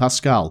interest. So,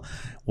 Pascal,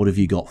 what have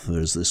you got for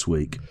us this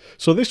week?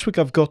 So this week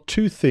I've got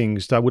two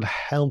things that would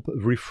help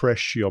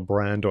refresh your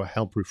brand or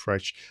help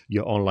refresh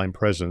your online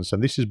presence.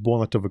 And this is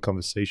born out of a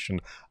conversation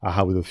I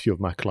had with a few of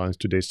my clients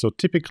today. So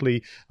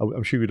typically,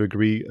 I'm sure you'd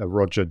agree,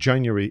 Roger,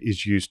 January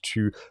is used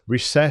to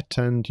reset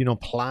and,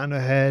 plan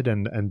ahead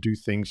and do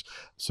things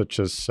such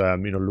as,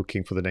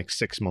 looking for the next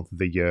 6 months of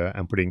the year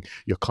and putting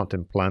your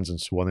content plans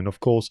and so on. And of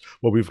course,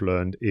 what we've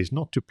learned is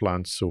not to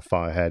plan so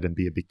far ahead and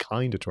be a bit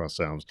kinder to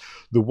ourselves.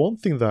 The one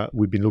thing that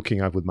we've been looking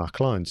at with my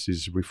clients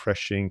is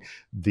refreshing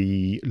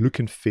the look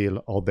and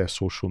feel of their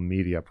social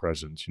media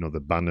presence, the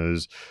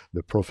banners,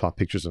 the profile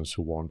pictures and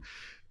so on.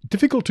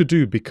 Difficult to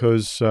do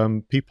because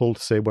people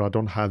say, well, I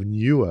don't have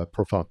newer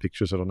profile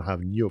pictures, I don't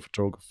have newer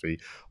photography.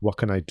 What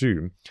can I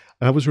do?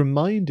 And I was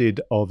reminded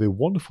of a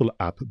wonderful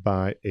app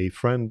by a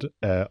friend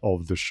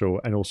of the show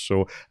and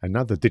also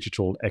another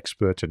digital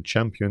expert and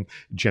champion,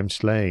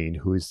 James Lane,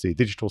 who is the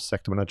digital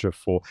sector manager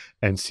for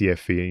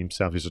NCFE.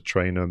 Himself is a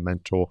trainer,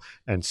 mentor,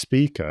 and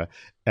speaker.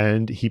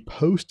 And he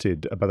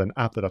posted about an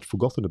app that I'd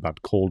forgotten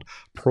about called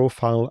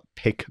Profile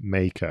Pic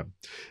Maker,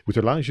 which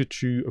allows you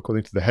to,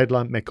 according to the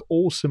headline, make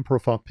awesome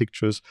profile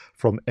pictures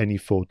from any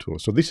photo.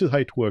 So this is how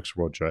it works,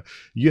 Roger.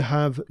 You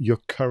have your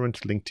current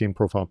LinkedIn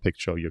profile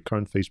picture, your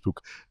current Facebook,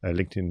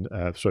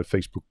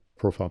 Facebook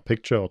profile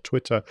picture or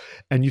Twitter,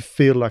 and you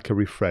feel like a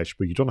refresh,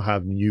 but you don't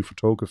have new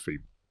photography.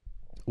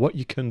 What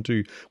you can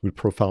do with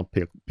Profile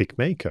Pic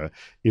Maker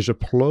is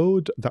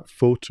upload that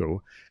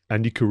photo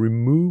and you can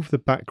remove the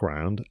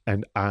background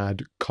and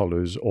add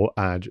colors or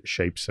add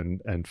shapes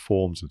and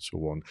forms and so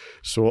on.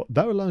 So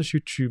that allows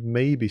you to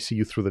maybe see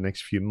you through the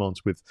next few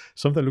months with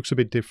something that looks a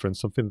bit different,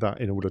 something that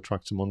would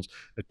attract someone's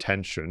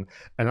attention.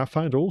 And I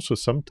find also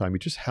sometimes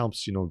it just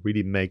helps,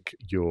 really make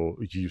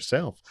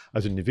yourself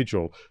as an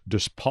individual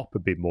just pop a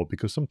bit more,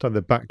 because sometimes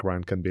the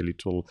background can be a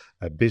little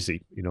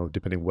busy,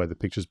 depending where the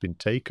picture's been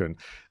taken.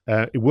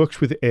 It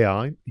works with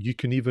AI. You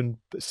can even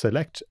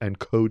select and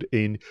code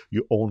in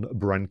your own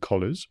brand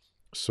colors.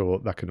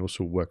 So that can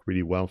also work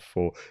really well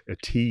for a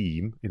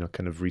team,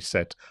 kind of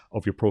reset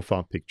of your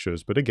profile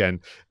pictures. But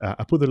again,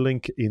 I put the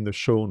link in the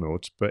show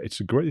notes, but it's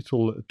a great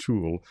little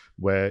tool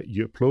where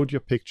you upload your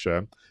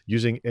picture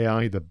using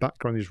AI, the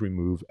background is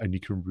removed and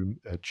you can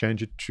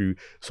change it to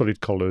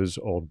solid colors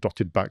or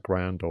dotted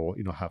background or,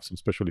 have some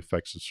special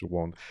effects and so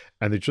on.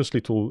 And it's just a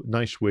little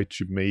nice way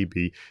to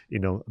maybe,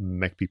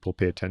 make people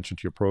pay attention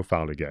to your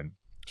profile again.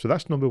 So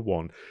that's number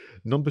one.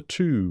 Number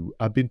two,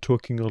 I've been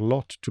talking a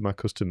lot to my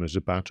customers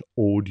about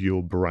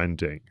audio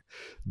branding.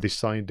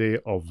 This idea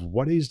of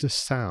what is the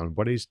sound,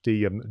 what is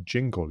the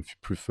jingle, if you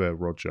prefer,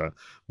 Roger,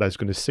 that's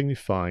going to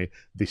signify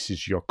this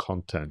is your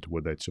content,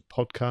 whether it's a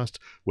podcast,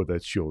 whether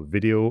it's your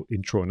video,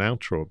 intro and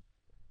outro.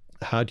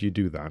 How do you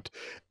do that?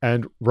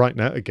 And right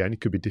now, again, it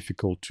could be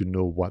difficult to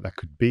know what that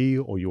could be,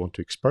 or you want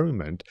to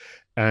experiment.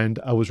 And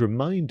I was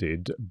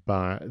reminded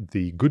by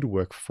the good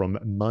work from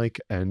Mike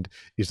and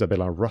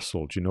Isabella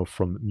Russell,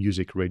 from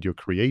Music Radio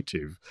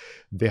Creative.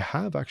 They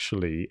have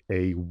actually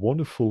a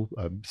wonderful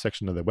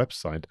section of their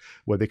website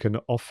where they can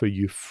offer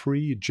you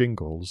free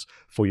jingles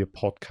for your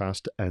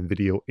podcast and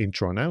video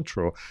intro and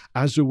outro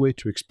as a way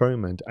to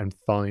experiment and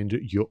find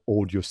your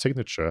audio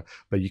signature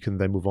that you can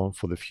then move on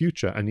for the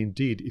future. And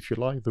indeed, if you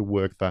like the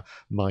work that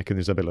Mike and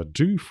Isabella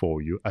do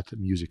for you at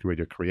Music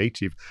Radio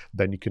Creative,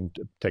 then you can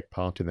take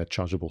part in their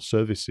chargeable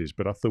services.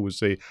 But I thought it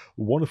was a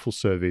wonderful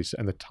service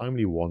and a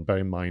timely one, bear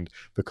in mind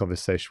the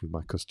conversation with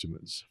my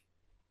customers.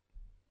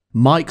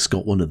 Mike's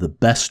got one of the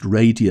best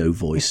radio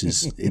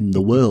voices in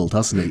the world,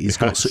 hasn't he? He's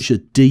got such a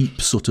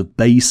deep, sort of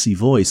bassy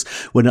voice.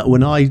 When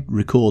I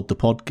record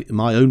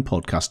my own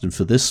podcast, and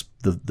for this,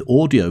 the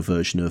audio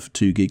version of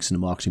 2 Geeks in a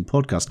Marketing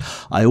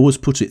Podcast, I always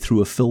put it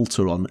through a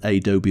filter on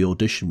Adobe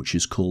Audition, which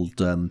is called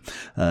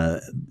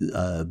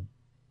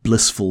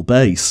Blissful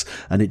Bass,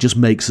 and it just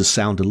makes us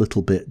sound a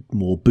little bit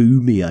more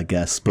boomy, I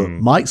guess. But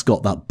Mike's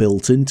got that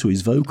built into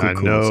his vocal cords.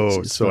 I know,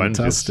 it's so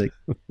fantastic.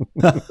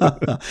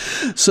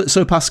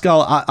 so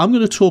Pascal, I'm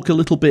going to talk a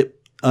little bit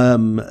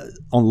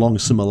along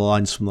similar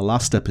lines from the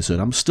last episode.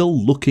 I'm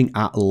still looking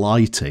at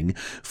lighting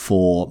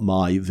for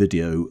my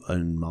video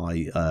and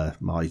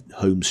my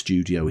home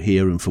studio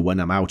here, and for when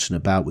I'm out and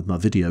about with my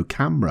video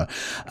camera.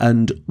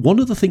 And one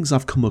of the things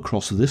I've come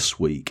across this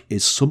week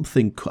is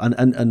something,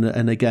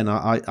 and again,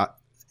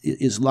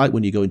 it's like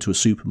when you go into a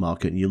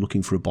supermarket and you're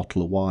looking for a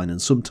bottle of wine,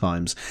 and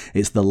sometimes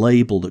it's the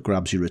label that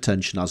grabs your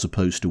attention as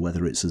opposed to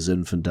whether it's a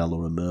Zinfandel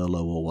or a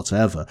Merlot or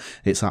whatever.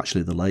 It's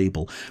actually the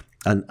label.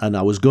 And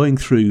I was going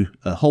through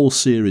a whole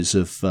series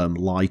of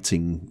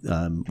lighting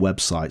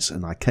websites,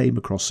 and I came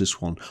across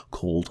this one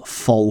called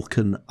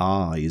Falcon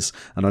Eyes,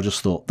 and I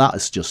just thought that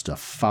is just a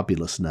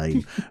fabulous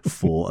name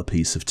for a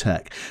piece of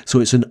tech. So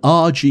it's an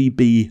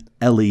RGB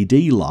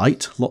LED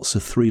light, lots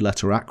of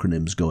 3-letter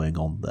acronyms going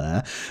on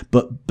there,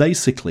 but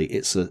basically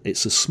it's a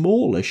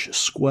smallish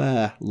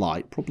square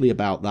light, probably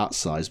about that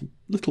size, a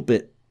little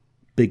bit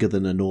bigger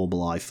than a normal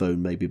iPhone,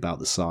 maybe about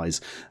the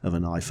size of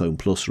an iPhone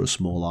Plus or a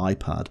small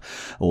iPad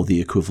or the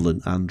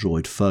equivalent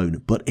Android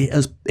phone. But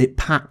it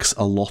packs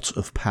a lot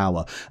of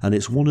power, and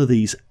it's one of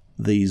these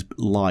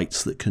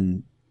lights that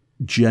can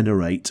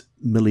generate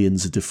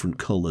millions of different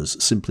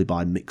colours simply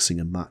by mixing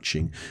and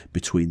matching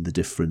between the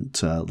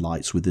different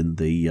lights within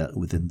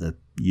the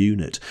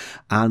unit.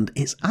 And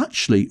it's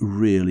actually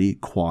really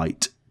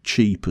quite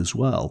cheap as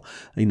well.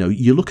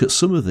 You look at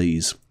some of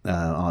these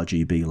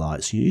RGB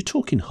lights, you're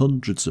talking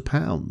hundreds of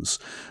pounds.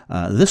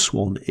 This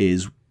one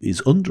is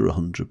under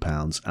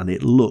 £100, and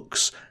it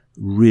looks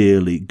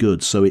really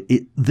good. So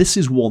this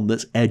is one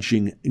that's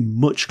edging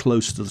much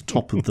closer to the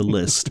top of the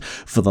list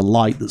for the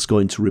light that's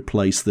going to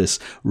replace this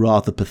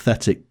rather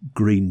pathetic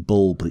green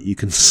bulb that you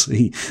can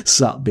see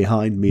sat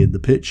behind me in the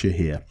picture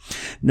here.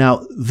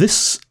 Now,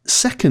 this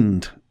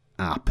second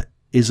app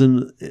is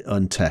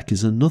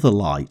another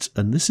light,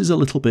 and this is a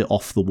little bit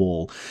off the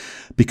wall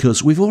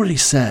because we've already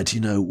said,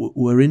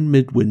 we're in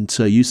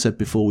midwinter. You said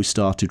before we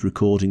started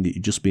recording that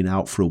you'd just been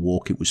out for a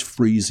walk. It was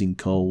freezing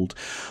cold.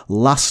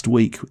 Last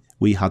week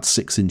we had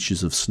 6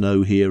 inches of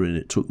snow here, and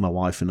it took my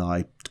wife and I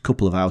a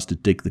couple of hours to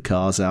dig the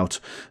cars out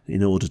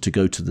in order to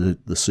go to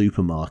the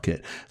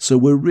supermarket. So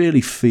we're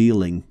really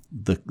feeling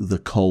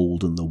the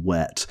cold and the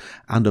wet,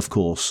 and of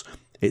course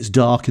it's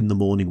dark in the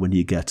morning when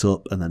you get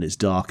up, and then it's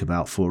dark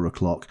about 4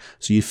 o'clock.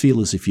 So you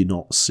feel as if you're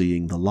not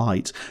seeing the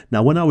light.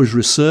 Now, when I was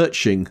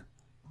researching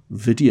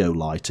video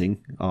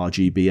lighting,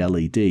 RGB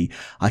LED,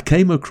 I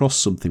came across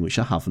something which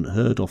I haven't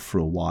heard of for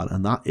a while,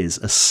 and that is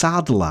a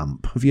SAD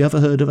lamp. Have you ever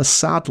heard of a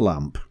SAD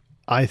lamp?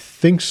 I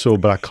think so,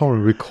 but I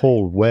can't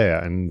recall where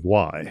and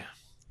why.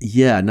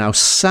 Yeah, now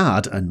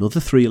SAD, another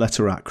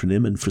 3-letter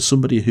acronym, and for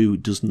somebody who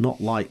does not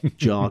like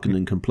jargon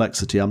and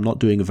complexity, I'm not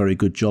doing a very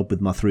good job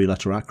with my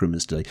 3-letter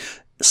acronyms today.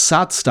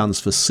 SAD stands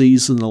for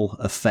Seasonal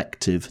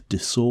Affective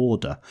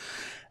Disorder,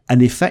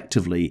 and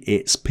effectively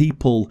it's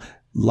people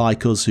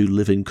like us who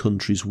live in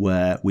countries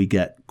where we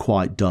get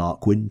quite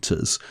dark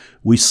winters.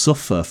 We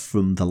suffer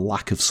from the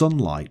lack of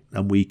sunlight,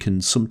 and we can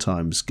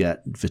sometimes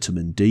get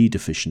vitamin D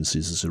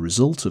deficiencies as a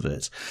result of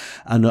it.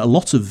 And a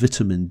lot of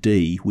vitamin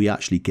D we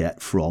actually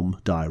get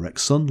from direct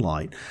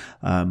sunlight.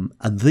 And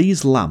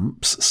these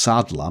lamps,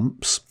 SAD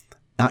lamps,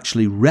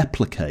 actually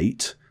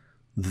replicate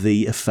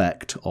the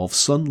effect of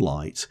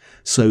sunlight.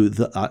 So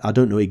that I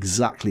don't know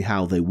exactly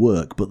how they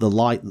work, but the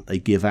light that they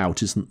give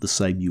out isn't the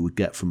same you would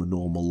get from a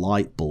normal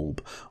light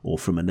bulb or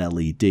from an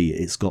LED.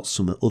 It's got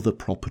some other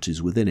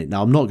properties within it.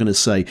 Now, I'm not going to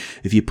say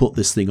if you put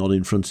this thing on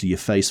in front of your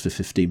face for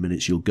 15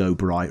 minutes, you'll go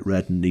bright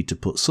red and need to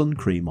put sun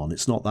cream on.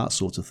 It's not that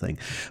sort of thing.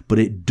 But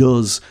it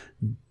does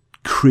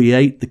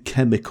create the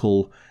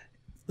chemical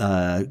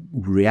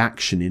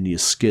reaction in your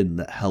skin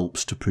that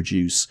helps to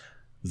produce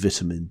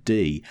vitamin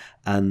D.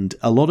 And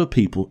a lot of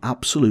people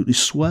absolutely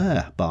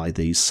swear by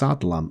these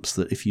SAD lamps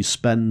that if you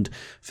spend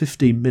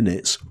 15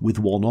 minutes with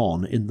one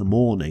on in the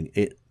morning,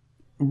 it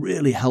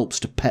really helps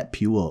to pep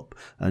you up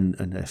and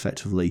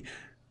effectively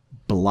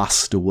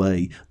blast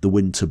away the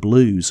winter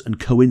blues. And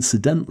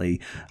coincidentally,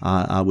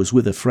 I was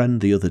with a friend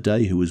the other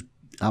day who was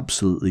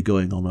absolutely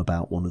going on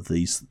about one of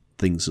these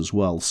things as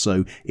well.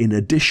 So in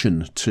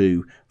addition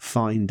to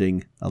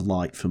finding a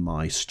light for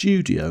my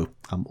studio,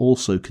 I'm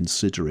also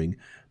considering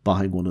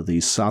buying one of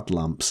these sad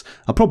lamps.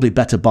 I'll probably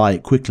better buy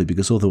it quickly,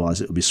 because otherwise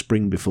it'll be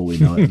spring before we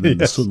know it, and then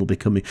the sun will be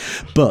coming.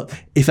 But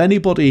if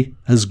anybody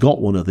has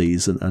got one of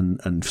these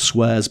and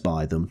swears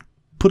by them,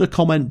 put a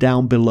comment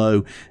down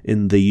below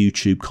in the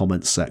YouTube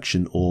comments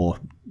section, or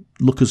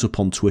look us up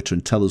on Twitter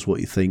and tell us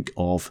what you think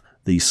of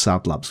these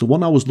sad lamps. The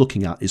one I was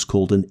looking at is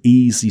called an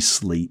Easy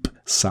Sleep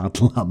sad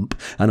lamp,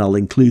 and I'll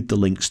include the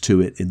links to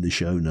it in the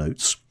show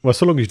notes. Well,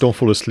 so long as you don't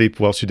fall asleep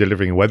whilst you're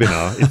delivering a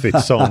webinar, if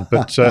it's on.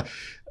 But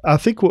I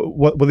think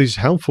what is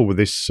helpful with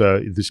this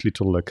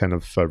little kind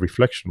of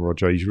reflection,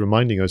 Roger, is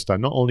reminding us that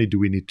not only do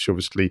we need to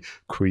obviously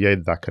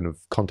create that kind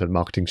of content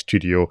marketing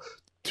studio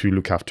to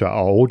look after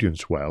our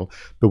audience well,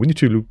 but we need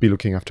to be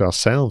looking after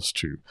ourselves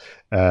too.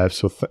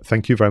 So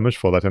thank you very much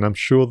for that. And I'm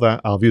sure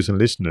that our viewers and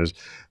listeners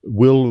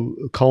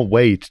can't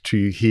wait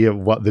to hear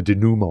what the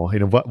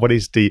denouement, what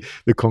is the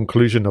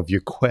conclusion of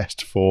your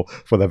quest for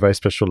that very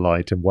special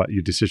light, and what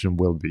your decision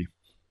will be.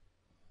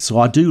 So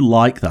I do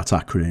like that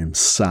acronym,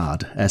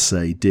 SAD,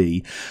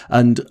 S-A-D,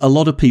 and a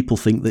lot of people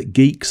think that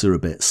geeks are a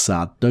bit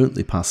sad, don't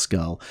they,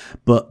 Pascal?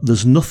 But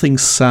there's nothing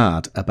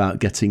sad about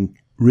getting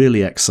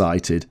really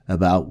excited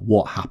about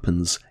what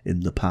happens in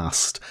the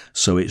past.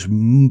 So it's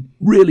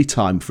really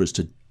time for us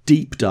to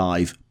deep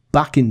dive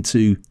back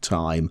into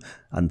time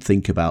and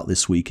think about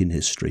this week in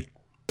history.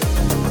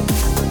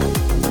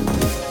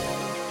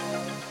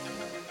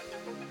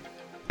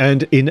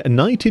 And in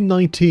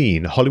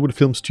 1919, Hollywood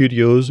Film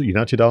Studios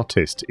United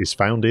Artists is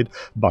founded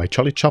by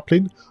Charlie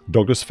Chaplin,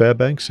 Douglas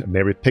Fairbanks,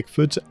 Mary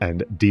Pickford,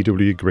 and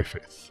D.W.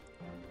 Griffith.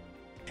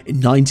 In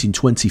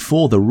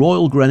 1924, the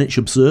Royal Greenwich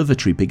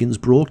Observatory begins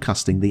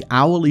broadcasting the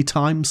hourly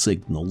time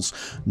signals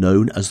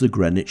known as the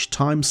Greenwich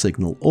Time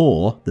Signal,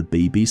 or the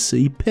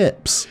BBC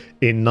Pips.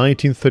 In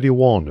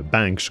 1931,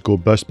 banks go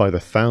bust by the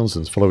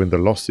thousands following the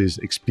losses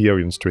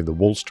experienced during the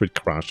Wall Street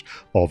crash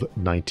of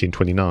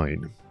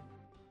 1929.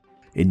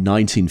 In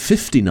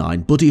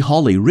 1959, Buddy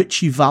Holly,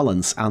 Ritchie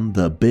Valens and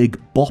the Big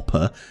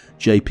Bopper,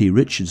 J.P.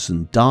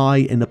 Richardson, die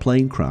in a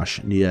plane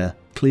crash near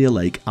Clear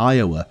Lake,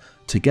 Iowa,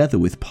 together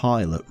with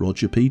pilot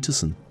Roger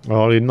Peterson.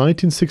 Well, in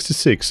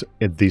 1966,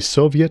 the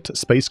Soviet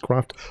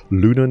spacecraft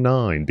Luna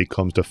 9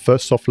 becomes the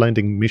first soft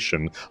landing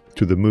mission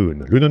to the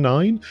moon. Luna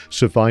 9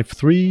 survived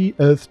 3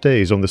 Earth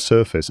days on the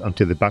surface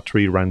until the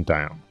battery ran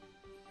down.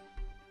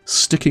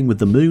 Sticking with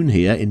the moon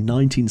here, in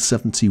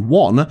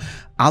 1971,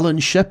 Alan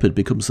Shepard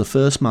becomes the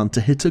first man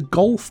to hit a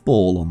golf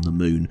ball on the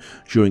moon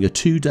during a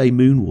 2-day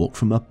moonwalk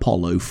from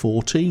Apollo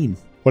 14.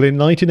 Well, in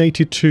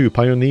 1982,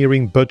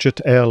 pioneering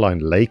budget airline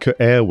Laker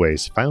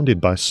Airways,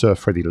 founded by Sir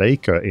Freddie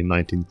Laker in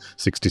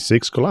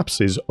 1966,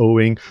 collapses,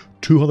 owing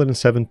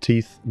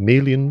 £270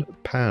 million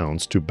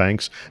to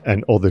banks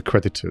and other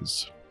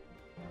creditors.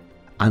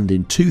 And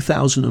in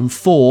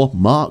 2004,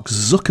 Mark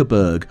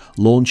Zuckerberg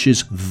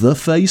launches the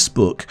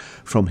Facebook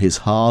from his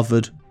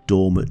Harvard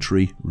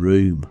dormitory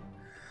room.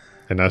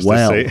 And as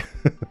they say...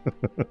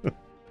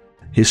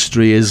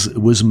 history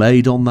was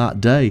made on that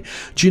day.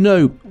 Do you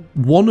know,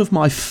 one of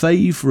my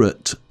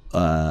favourite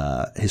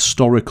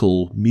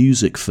historical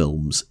music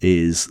films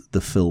is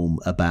the film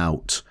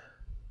about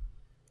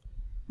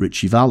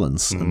Ritchie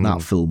Valens, and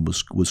that film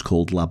was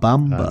called La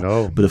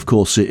Bamba. But of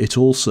course, it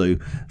also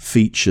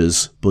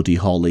features Buddy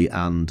Holly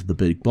and the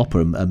Big Bopper,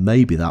 and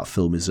maybe that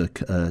film is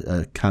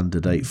a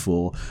candidate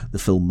for the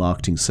film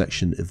marketing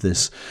section of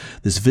this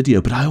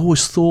video. But I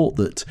always thought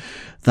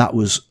that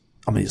was,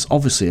 I mean, it's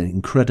obviously an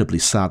incredibly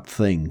sad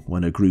thing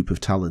when a group of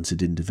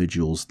talented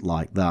individuals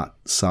like that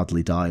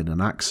sadly die in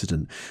an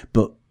accident.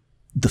 But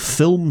the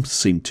film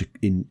seemed to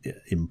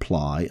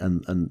imply,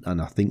 and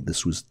I think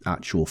this was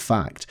actual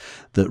fact,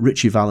 that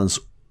Ritchie Valens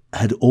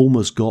had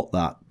almost got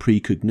that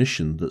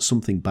precognition that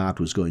something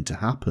bad was going to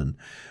happen,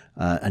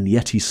 and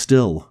yet he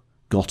still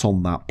got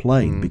on that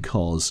plane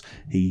because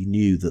he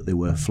knew that they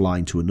were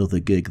flying to another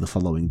gig the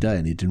following day,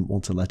 and he didn't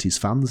want to let his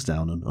fans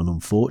down, and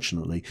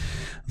unfortunately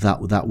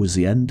that was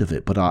the end of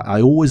it. But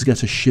I always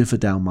get a shiver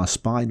down my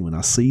spine when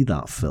I see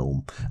that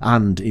film,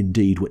 and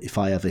indeed if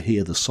I ever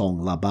hear the song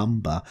La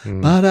Bamba,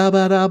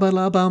 ba-da-ba-da-ba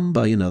La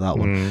Bamba, you know that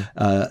one,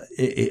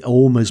 it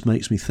almost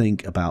makes me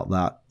think about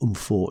that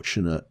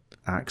unfortunate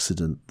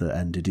accident that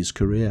ended his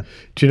career.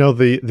 Do you know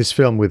this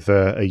film with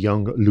a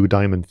young Lou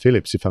Diamond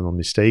Phillips, if I'm not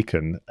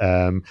mistaken?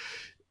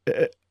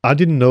 I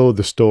didn't know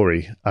the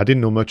story. I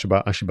didn't know much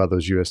about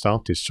those US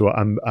artists. So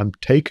I'm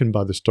taken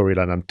by the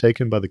storyline. I'm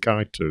taken by the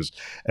characters.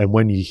 And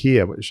when you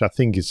hear, which I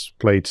think is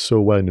played so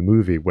well in the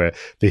movie, where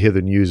they hear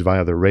the news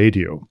via the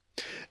radio,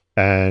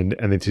 and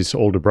it's his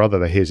older brother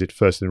that hears it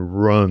first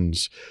and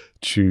runs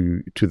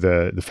to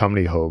the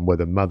family home where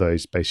the mother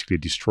is basically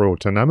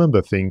distraught. And I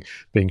remember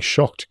being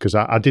shocked because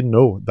I didn't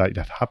know that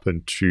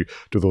happened to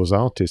those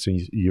artists. And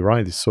you're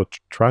right, it's so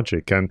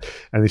tragic, and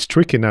it's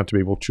tricky now to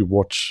be able to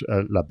watch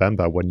La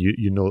Bamba when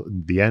you know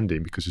the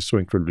ending, because it's so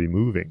incredibly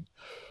moving.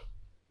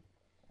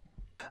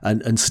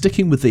 And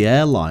sticking with the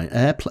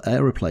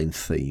aeroplane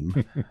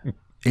theme,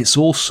 it's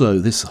also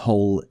this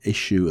whole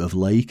issue of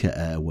Laker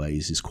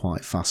Airways is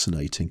quite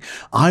fascinating.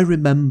 I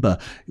remember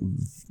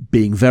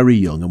being very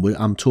young, and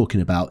I'm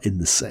talking about in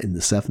the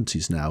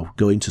 70s now,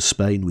 going to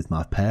Spain with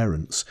my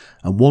parents.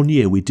 And one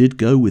year we did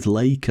go with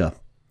Laker.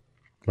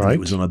 Right. It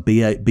was on a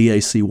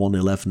BAC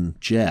 111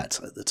 jet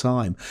at the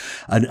time.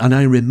 And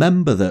I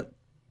remember that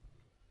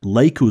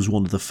Laker was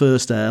one of the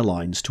first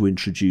airlines to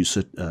introduce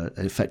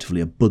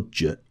effectively a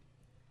budget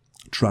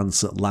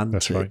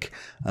transatlantic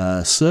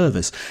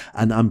service,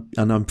 and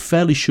I'm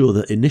fairly sure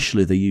that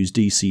initially they used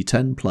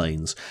DC-10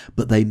 planes,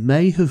 but they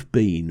may have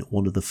been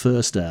one of the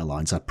first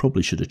airlines. I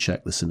probably should have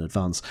checked this in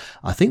advance.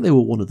 I think they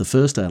were one of the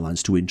first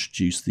airlines to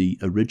introduce the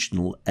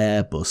original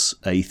Airbus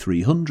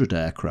A300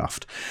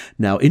 aircraft.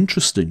 Now,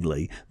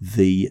 interestingly,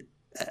 the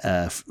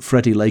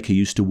Freddie Laker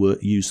used to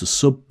use the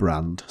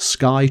sub-brand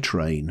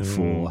Skytrain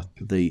for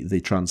the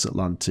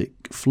transatlantic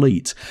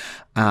fleet.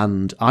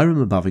 And I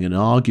remember having an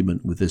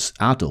argument with this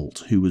adult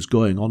who was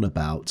going on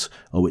about,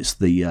 this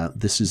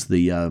is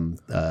the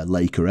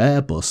Laker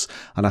Airbus.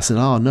 And I said,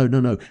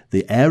 no,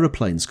 the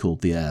aeroplane's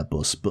called the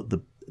Airbus, but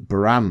the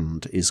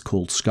brand is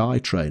called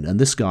Skytrain. And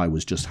this guy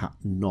was just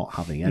not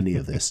having any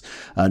of this.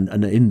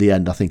 And in the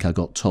end, I think I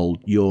got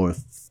told, you're a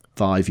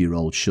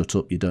 5-year-old, shut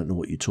up, you don't know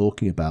what you're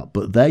talking about.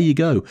 But there you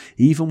go.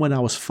 Even when I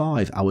was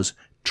 5, I was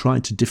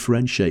trying to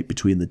differentiate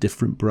between the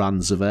different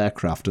brands of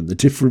aircraft and the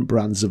different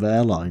brands of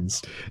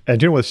airlines.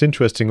 And you know what's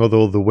interesting?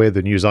 Although the way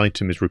the news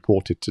item is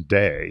reported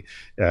today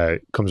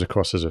comes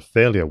across as a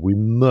failure, we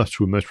must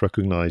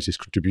recognise his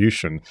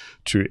contribution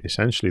to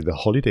essentially the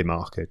holiday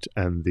market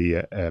and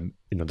the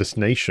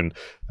destination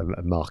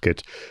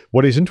market.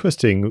 What is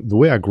interesting, the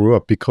way I grew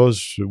up,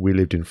 because we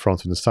lived in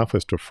France, in the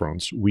southwest of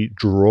France, we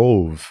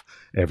drove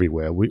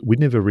everywhere. We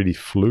never really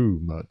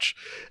flew much.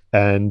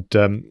 And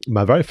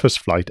my very first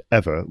flight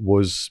ever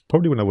was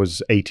probably when I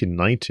was 18,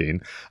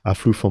 19. I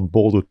flew from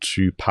Bordeaux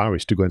to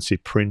Paris to go and see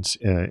Prince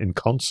in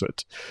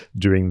concert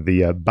during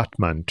the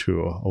Batman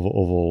tour of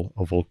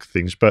all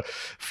things. But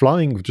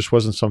flying just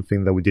wasn't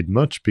something that we did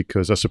much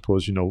because I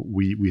suppose,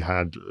 we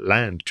had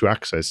land to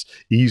access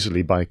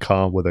easily by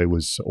car, whether it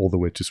was all the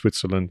way to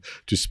Switzerland,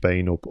 to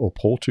Spain or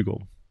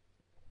Portugal.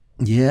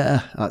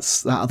 Yeah,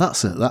 that's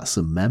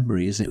a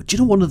memory, isn't it? Do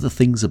you know one of the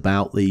things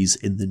about these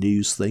in the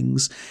news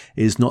things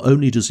is not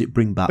only does it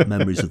bring back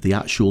memories of the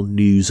actual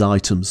news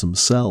items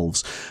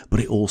themselves, but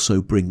it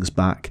also brings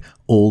back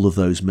all of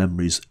those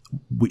memories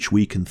which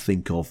we can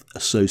think of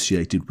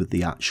associated with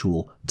the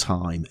actual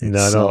time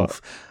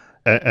itself. No.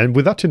 And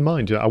with that in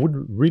mind, I would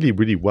really,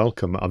 really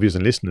welcome our viewers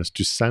and listeners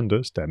to send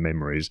us their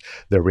memories,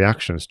 their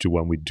reactions to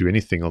when we do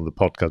anything on the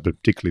podcast,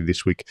 but particularly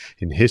this week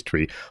in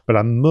history. But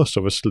I must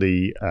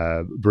obviously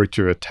bring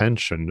to your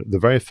attention the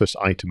very first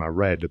item I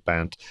read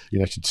about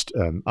United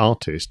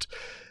Artists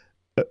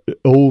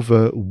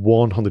over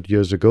 100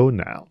 years ago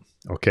now.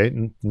 Okay,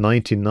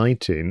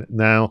 1919.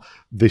 Now,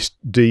 the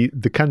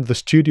kind of the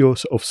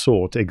studios of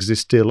sort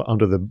exist still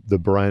under the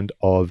brand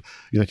of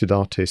United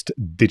Artists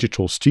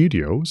Digital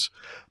Studios.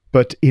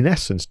 But in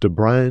essence, the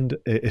brand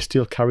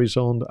still carries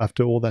on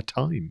after all that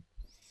time.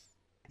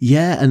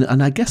 Yeah,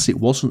 and I guess it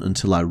wasn't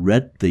until I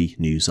read the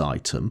news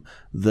item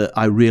that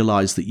I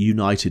realised that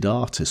United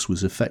Artists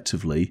was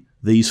effectively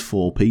these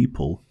 4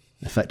 people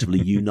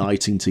effectively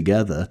uniting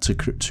together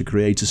to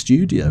create a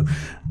studio.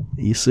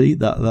 You see,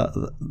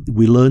 that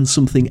we learn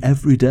something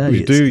every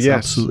day. It's yes.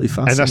 Absolutely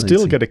fascinating. And I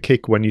still get a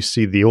kick when you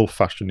see the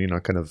old-fashioned,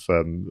 kind of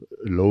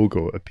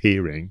logo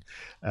appearing.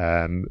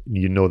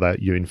 You know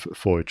that you're in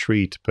for a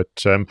treat.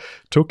 But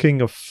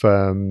talking of,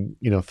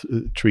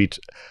 treat,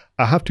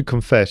 I have to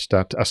confess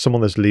that as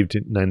someone that's lived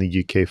in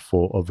the UK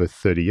for over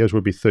 30 years,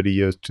 will be 30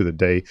 years to the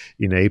day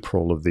in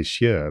April of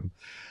this year,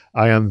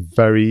 I am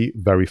very,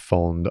 very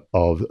fond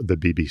of the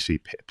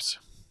BBC Pips.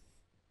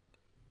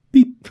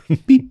 Beep,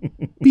 beep,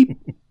 beep,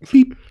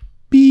 beep,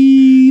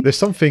 beep. There's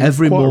something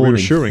every quite morning.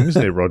 reassuring,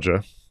 isn't it,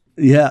 Roger?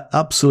 Yeah,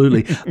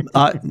 absolutely.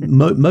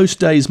 Most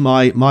days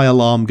my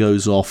alarm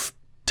goes off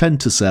 10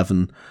 to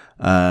 7.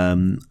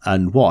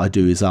 And what I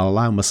do is I'll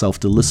allow myself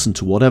to listen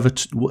to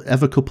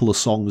whatever couple of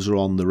songs are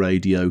on the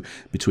radio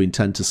between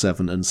 10 to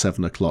 7 and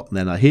 7 o'clock. And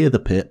then I hear the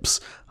Pips,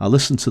 I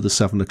listen to the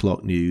 7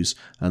 o'clock news,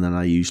 and then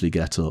I usually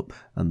get up,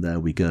 and there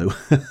we go.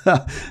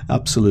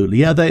 Absolutely.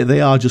 Yeah,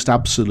 they are just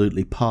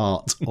absolutely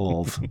part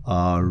of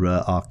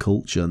our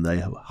culture, and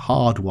they are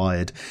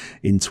hardwired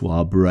into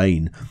our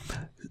brain.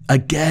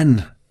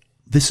 Again,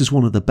 this is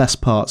one of the best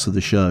parts of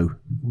the show,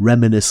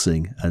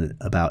 reminiscing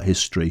about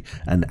history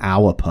and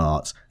our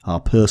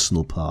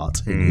personal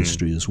part in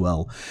history as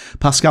well.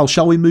 Pascal,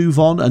 shall we move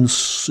on and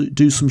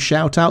do some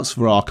shout outs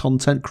for our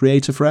content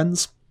creator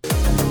friends?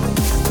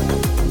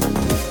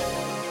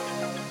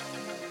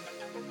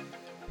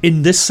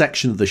 In this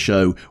section of the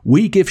show,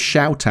 we give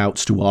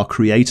shout-outs to our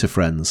creator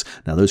friends.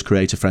 Now, those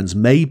creator friends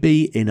may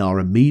be in our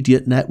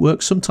immediate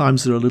network.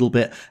 Sometimes they're a little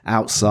bit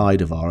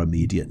outside of our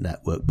immediate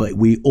network, but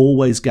we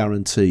always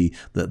guarantee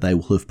that they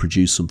will have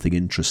produced something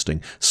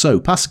interesting.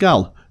 So,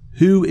 Pascal,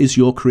 Who is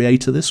your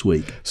creator this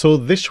week? So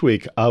this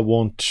week, I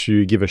want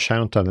to give a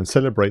shout out and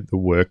celebrate the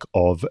work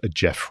of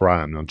Jeff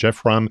Ram. Now,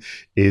 Jeff Ram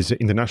is an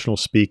international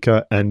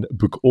speaker and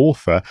book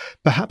author,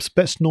 perhaps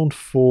best known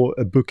for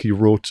a book he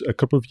wrote a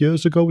couple of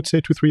years ago, I would say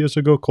 2-3 years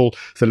ago, called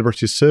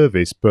Celebrity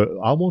Service. But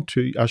I want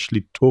to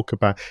actually talk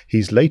about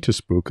his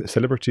latest book,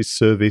 Celebrity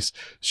Service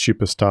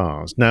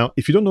Superstars. Now,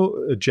 if you don't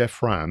know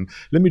Jeff Ram,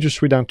 let me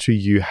just read out to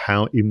you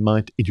how he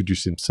might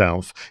introduce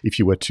himself if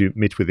you were to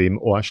meet with him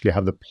or actually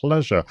have the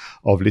pleasure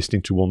of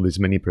listening to one of his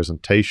many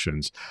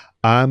presentations.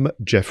 I'm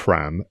Jeff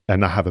Ram,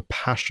 and I have a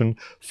passion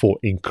for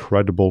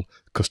incredible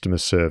customer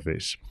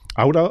service.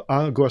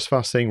 I'll go as far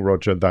as saying,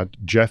 Roger, that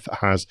Jeff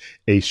has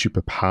a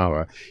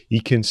superpower. He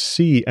can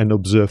see and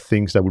observe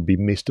things that would be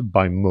missed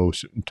by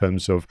most in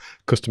terms of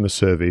customer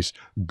service,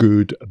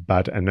 good,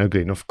 bad, and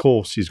ugly. And of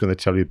course, he's going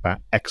to tell you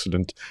about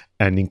excellent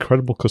and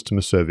incredible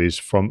customer service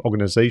from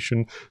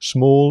organizations,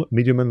 small,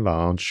 medium, and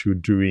large, who are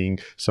doing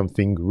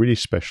something really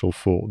special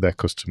for their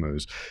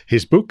customers.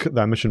 His book that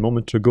I mentioned a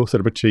moment ago,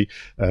 Celebrity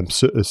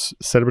Service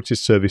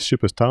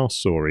Superstar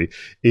Story,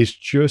 is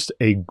just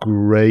a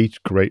great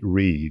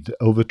read.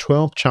 Over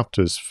 12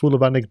 chapters full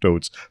of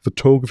anecdotes,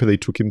 photography that he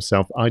took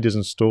himself, ideas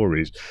and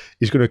stories.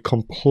 Is going to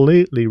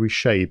completely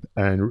reshape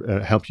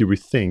and help you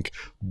rethink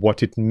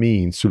what it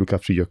means to look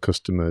after your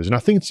customers. And I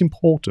think it's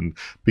important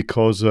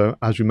because,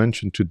 as we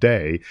mentioned today,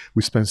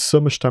 we spend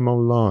so much time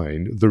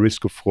online. The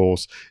risk, of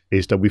course,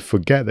 is that we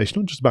forget that it's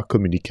not just about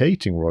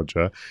communicating,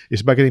 Roger.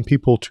 It's about getting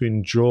people to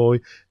enjoy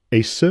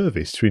a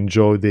service, to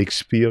enjoy the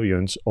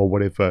experience or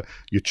whatever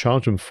you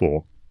charge them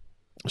for.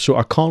 So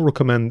I can't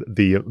recommend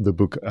the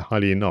book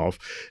highly enough.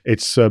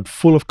 It's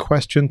full of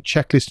questions,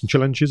 checklists, and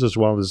challenges, as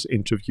well as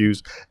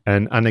interviews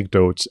and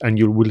anecdotes. And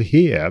you will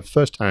hear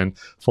firsthand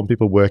from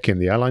people working in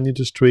the airline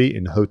industry,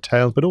 in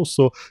hotel, but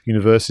also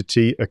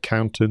university,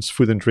 accountants,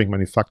 food and drink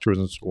manufacturers,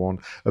 and so on,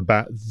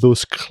 about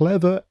those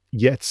clever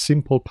yet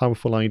simple,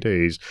 powerful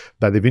ideas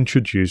that they've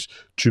introduced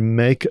to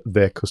make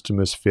their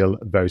customers feel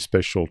very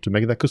special, to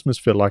make their customers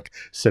feel like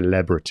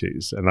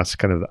celebrities. And that's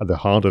kind of at the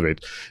heart of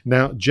it.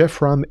 Now, Jeff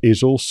Ram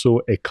is also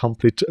a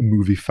complete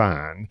movie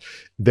fan.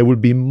 There will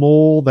be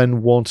more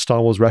than one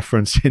Star Wars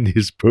reference in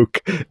his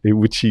book, in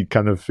which he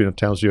kind of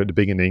tells you at the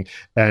beginning.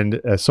 And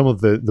some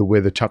of the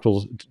way the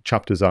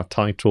chapters are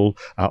titled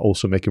are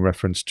also making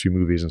reference to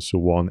movies and so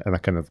on, and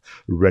that kind of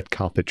red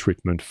carpet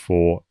treatment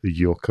for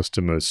your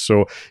customers.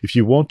 So if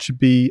you want to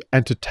be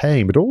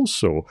entertained, but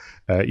also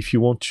if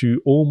you want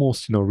to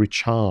almost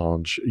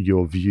recharge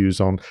your views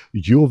on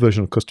your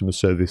version of customer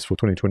service for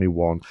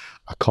 2021,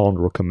 I can't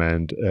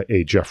recommend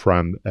a Jeff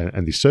Ram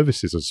and the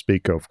services as a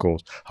speaker, of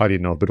course, highly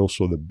enough, but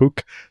also the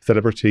book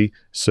Celebrity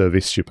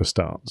Service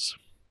Superstars.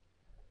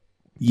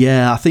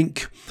 Yeah, I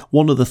think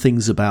one of the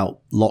things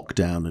about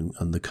lockdown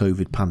and the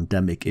COVID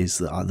pandemic is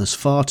that there's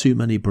far too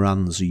many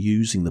brands who are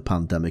using the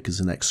pandemic as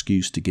an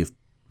excuse to give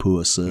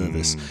poor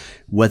service,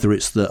 whether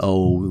it's that,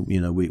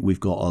 we've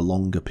got a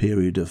longer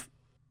period of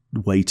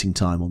waiting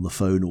time on the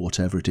phone or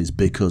whatever it is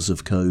because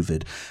of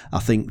COVID. I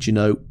think,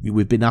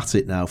 we've been at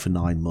it now for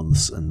 9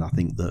 months, and I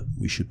think that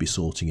we should be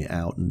sorting it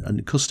out.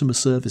 And customer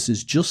service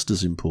is just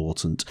as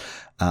important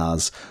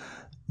as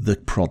the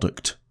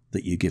product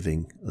that you're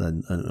giving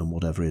and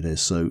whatever it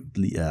is. So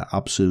yeah,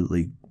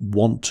 absolutely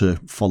want to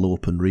follow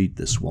up and read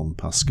this one,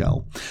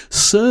 Pascal.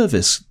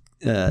 Service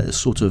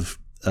sort of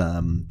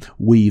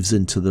weaves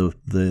into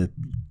the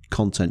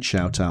content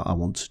shout out I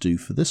want to do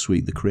for this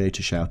week, the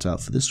creator shout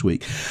out for this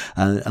week.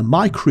 And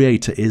my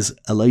creator is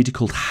a lady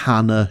called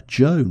Hannah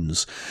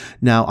Jones.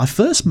 Now, I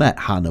first met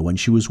Hannah when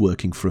she was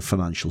working for a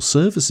financial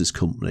services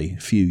company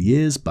a few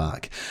years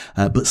back.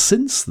 But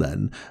since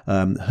then,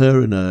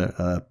 her and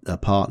a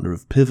partner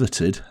have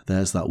pivoted,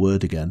 there's that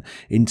word again,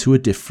 into a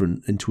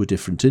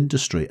different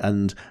industry.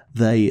 And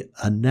they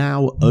are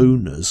now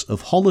owners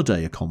of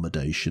holiday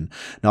accommodation.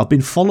 Now, I've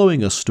been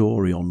following a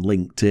story on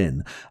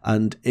LinkedIn,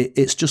 and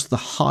it's just the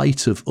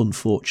height of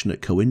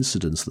unfortunate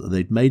coincidence that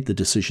they'd made the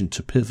decision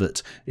to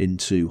pivot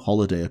into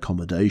holiday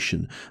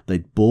accommodation.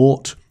 They'd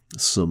bought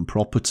some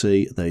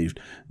property, they'd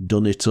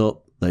done it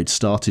up, they'd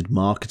started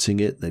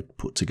marketing it, they'd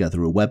put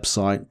together a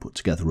website, put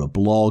together a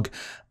blog,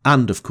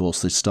 and of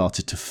course they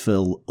started to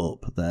fill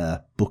up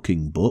their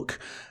booking book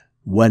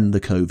when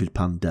the COVID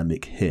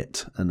pandemic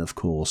hit. And of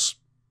course,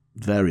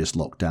 various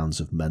lockdowns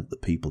have meant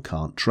that people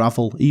can't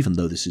travel, even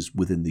though this is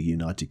within the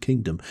United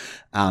Kingdom,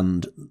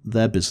 and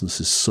their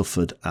businesses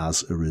suffered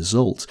as a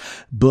result.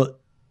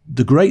 But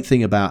the great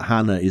thing about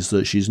Hannah is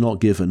that she's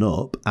not given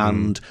up,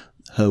 and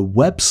her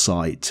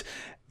website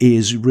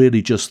is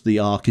really just the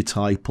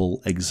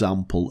archetypal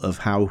example of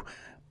how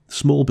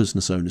small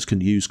business owners can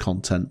use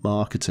content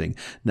marketing.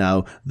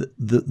 Now,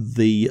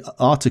 the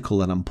article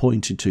that I'm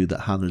pointing to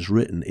that Hannah's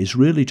written is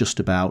really just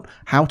about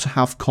how to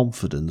have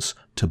confidence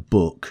to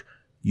book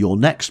your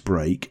next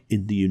break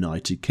in the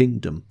United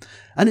Kingdom.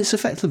 And it's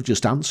effectively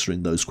just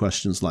answering those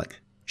questions like,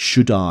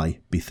 should I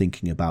be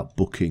thinking about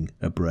booking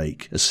a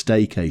break, a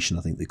staycation,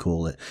 I think they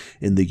call it,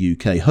 in the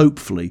UK?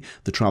 Hopefully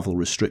the travel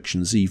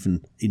restrictions,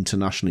 even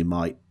internationally,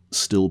 might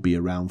still be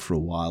around for a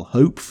while.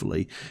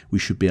 Hopefully, we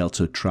should be able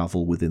to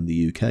travel within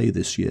the UK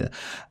this year.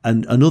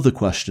 And other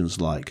questions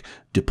like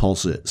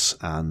deposits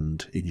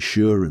and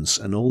insurance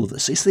and all of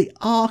this. It's the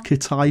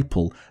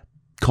archetypal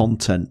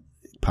content,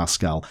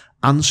 Pascal,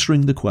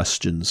 answering the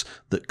questions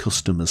that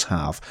customers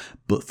have,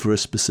 but for a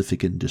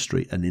specific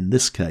industry, and in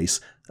this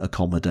case,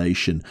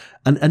 accommodation.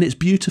 And it's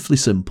beautifully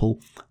simple.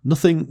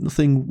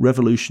 Nothing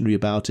revolutionary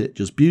about it,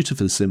 just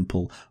beautifully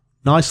simple,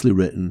 nicely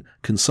written,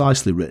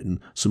 concisely written,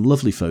 some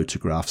lovely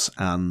photographs,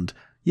 and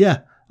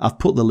yeah, I've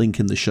put the link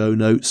in the show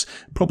notes.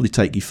 It'll probably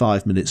take you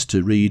 5 minutes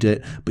to read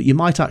it, but you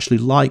might actually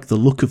like the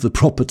look of the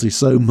property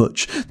so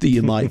much that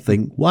you might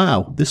think,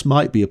 wow, this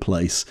might be a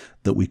place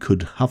that we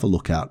could have a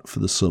look at for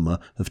the summer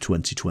of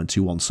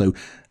 2021. So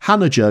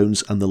Hannah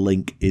Jones, and the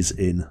link is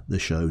in the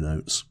show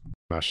notes.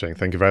 Smashing.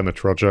 Thank you very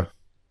much, Roger.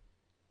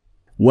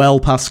 Well,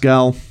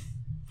 Pascal,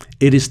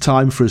 it is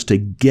time for us to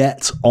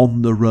get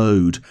on the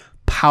road,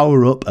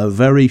 power up a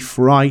very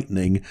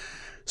frightening,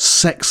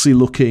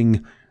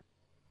 sexy-looking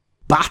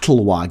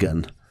battle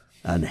wagon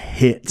and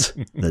hit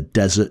the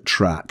desert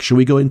track. Shall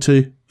we go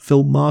into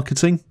film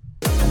marketing?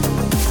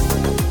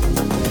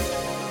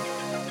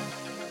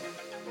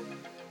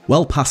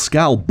 Well,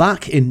 Pascal,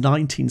 back in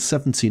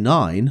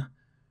 1979,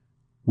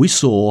 we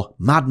saw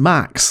Mad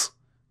Max,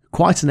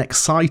 quite an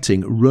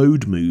exciting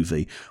road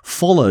movie,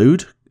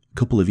 followed a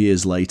couple of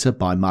years later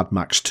by Mad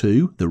Max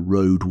 2, The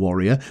Road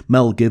Warrior.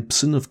 Mel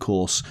Gibson, of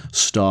course,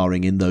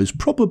 starring in those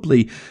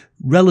probably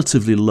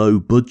relatively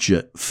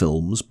low-budget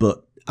films,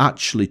 but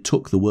actually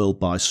took the world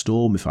by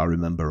storm, if I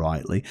remember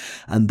rightly.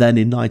 And then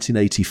in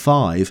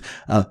 1985,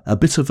 a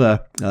bit of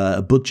a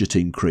budget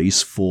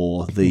increase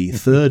for the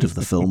third of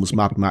the films,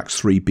 Mad Max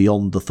 3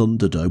 Beyond the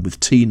Thunderdome, with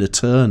Tina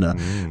Turner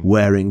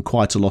wearing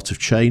quite a lot of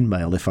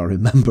chainmail, if I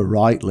remember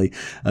rightly,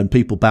 and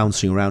people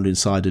bouncing around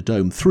inside a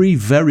dome. Three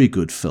very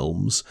good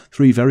films.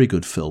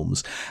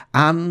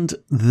 And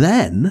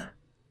then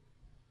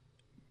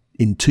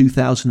in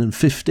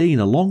 2015,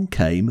 along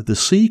came the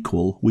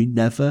sequel we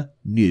never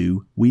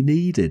knew we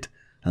needed,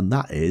 and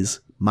that is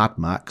Mad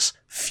Max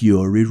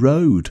Fury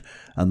Road.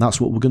 And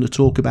that's what we're going to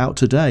talk about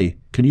today.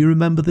 Can you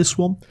remember this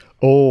one?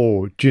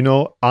 Oh, do you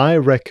know, I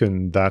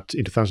reckon that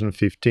in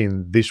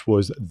 2015, this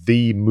was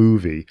the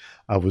movie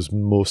I was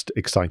most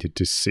excited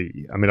to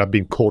see. I mean, I've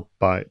been caught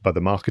by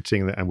the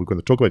marketing, and we're going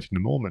to talk about it in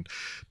a moment,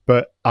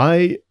 but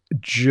I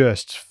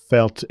just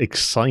felt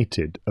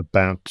excited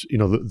about, you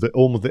know, the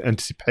almost the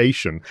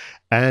anticipation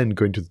and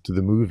going to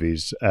the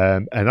movies.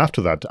 And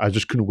after that, I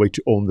just couldn't wait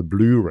to own the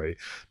Blu-ray,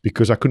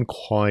 because I couldn't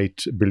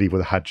quite believe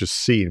what I had just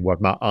seen,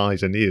 what my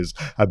eyes and ears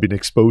had been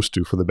exposed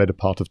to for the better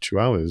part of 2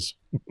 hours.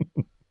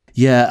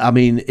 Yeah, I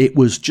mean, it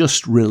was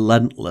just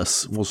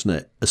relentless, wasn't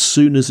it? As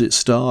soon as it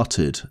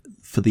started,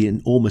 for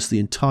almost the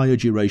entire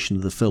duration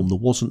of the film, there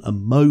wasn't a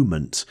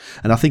moment,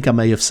 and I think I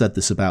may have said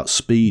this about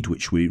Speed,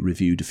 which we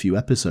reviewed a few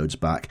episodes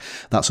back.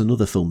 That's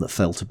another film that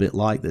felt a bit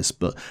like this,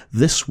 but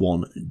this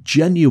one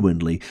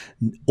genuinely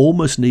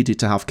almost needed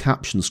to have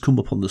captions come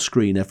up on the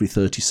screen every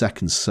 30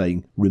 seconds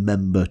saying,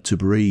 "Remember to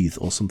breathe,"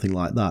 or something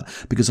like that,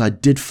 because I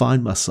did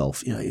find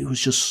myself, you know, it was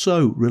just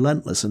so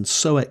relentless and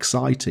so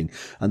exciting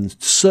and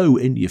so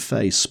in your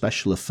face.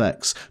 Special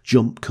effects,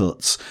 jump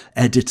cuts,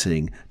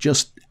 editing,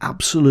 just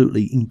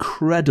absolutely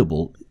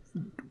incredible,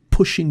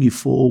 pushing you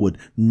forward,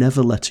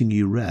 never letting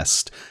you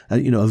rest.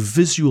 You know, a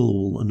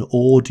visual and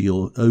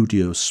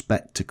audio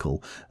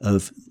spectacle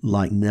of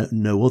like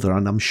no other.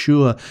 And I'm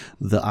sure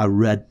that I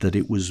read that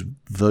it was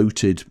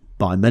voted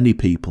by many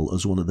people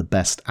as one of the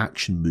best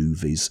action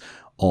movies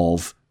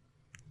of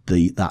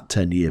that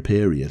 10-year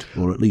period,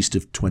 or at least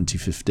of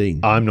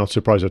 2015. I'm not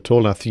surprised at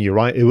all. I think you're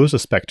right. It was a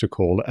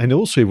spectacle, and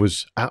also it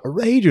was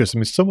outrageous. I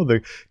mean, some of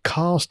the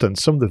cast and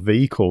some of the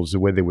vehicles, the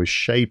way they were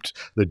shaped,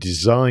 the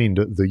design,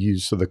 the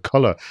use of the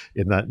color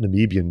in that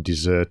Namibian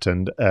desert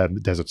and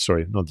desert.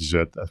 Sorry, not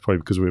desert. That's probably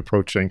because we're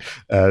approaching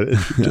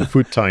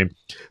food time.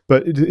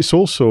 But it's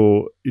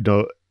also, you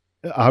know,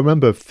 I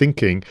remember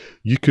thinking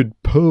you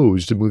could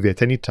pause the movie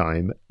at any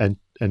time and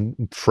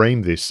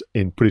frame this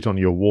and put it on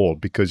your wall,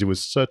 because it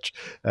was such,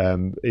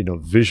 you know,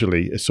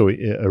 visually so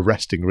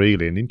arresting,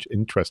 really, and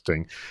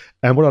interesting.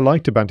 And what I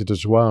liked about it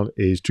as well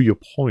is, to your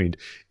point,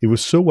 it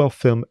was so well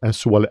filmed and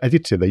so well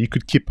edited that you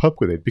could keep up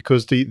with it,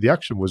 because the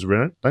action was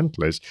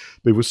relentless,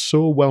 but it was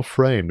so well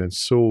framed and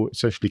so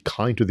essentially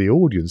kind to the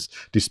audience,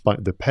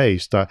 despite the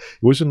pace, that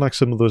it wasn't like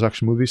some of those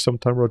action movies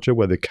sometimes, Roger,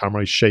 where the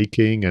camera is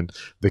shaking and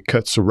they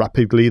cut so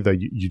rapidly that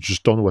you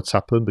just don't know what's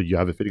happened, but you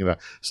have a feeling that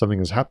something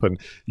has happened.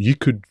 You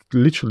could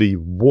literally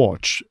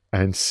watch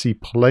and see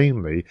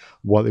plainly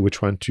what they were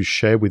trying to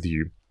share with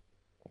you,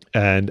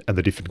 and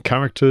the different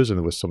characters. And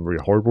there was some very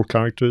horrible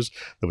characters.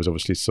 There was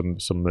obviously some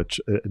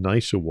much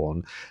nicer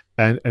one,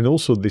 and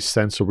also this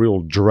sense of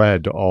real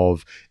dread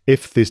of,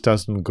 if this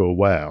doesn't go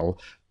well,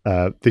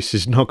 this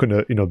is not going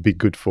to, you know, be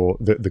good for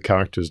the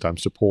characters that I'm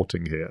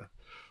supporting here.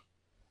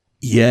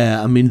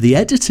 Yeah, I mean, the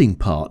editing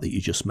part that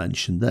you just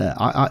mentioned there,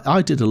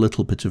 I did a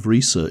little bit of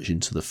research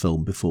into the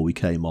film before we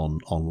came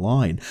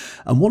online.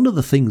 And one of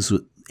the things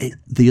that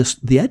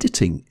the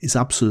editing is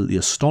absolutely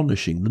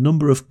astonishing. The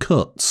number of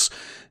cuts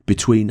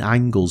between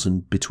angles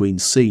and between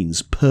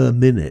scenes per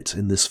minute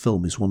in this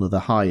film is one of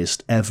the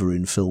highest ever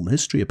in film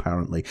history,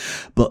 apparently.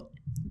 But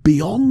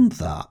beyond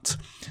that,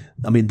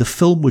 I mean, the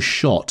film was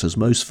shot, as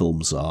most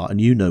films are, and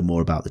you know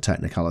more about the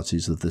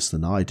technicalities of this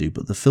than I do,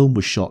 but the film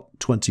was shot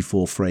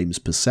 24 frames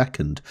per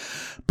second.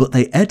 But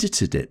they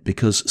edited it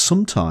because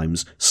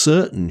sometimes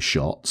certain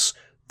shots,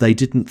 they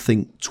didn't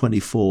think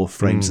 24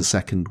 frames a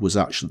second was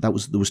actually, there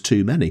was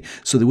too many.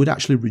 So they would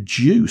actually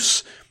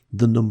reduce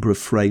the number of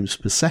frames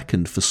per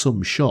second for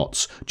some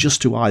shots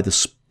just to either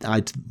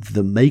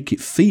make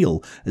it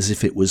feel as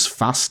if it was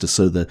faster,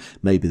 so that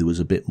maybe there was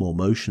a bit more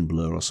motion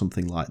blur or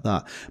something like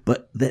that.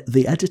 But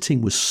the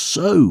editing was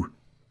so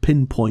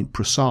pinpoint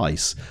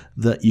precise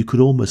that you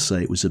could almost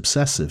say it was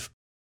obsessive.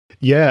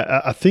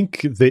 Yeah, I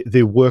think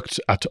they worked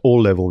at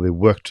all levels. They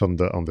worked on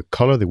the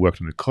color, they worked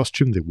on the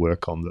costume, they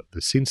work on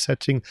the scene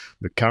setting,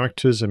 the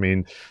characters. I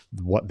mean,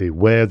 what they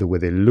wear, the way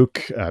they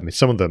look. I mean,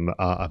 some of them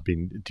have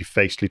been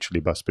defaced literally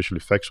by special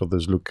effects,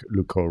 others look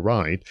all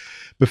right.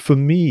 But for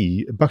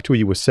me, back to what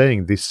you were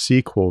saying, this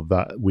sequel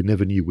that we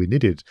never knew we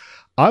needed,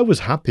 I was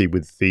happy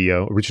with the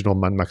original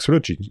Mad Max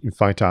trilogy. In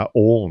fact, I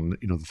own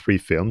the 3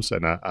 films,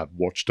 and I've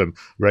watched them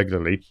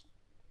regularly.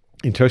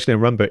 Interestingly, I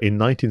remember in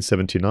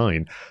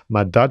 1979,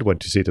 my dad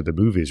went to see it at the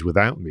movies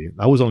without me.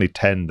 I was only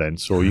 10 then,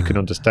 so you can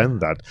understand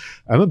that.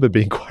 I remember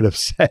being quite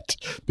upset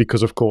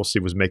because, of course,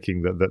 it was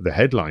making the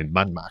headline,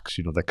 Mad Max,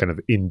 that kind of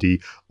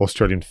indie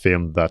Australian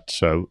film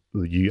that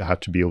you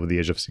had to be over the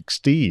age of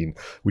 16,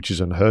 which is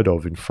unheard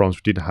of. In France,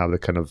 we didn't have the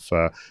kind of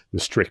the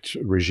strict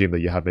regime that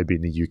you have maybe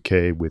in the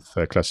UK with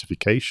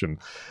classification.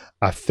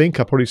 I think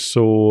I probably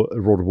saw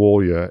Road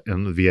Warrior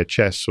on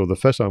VHS. So the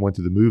first time I went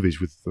to the movies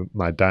with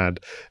my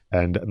dad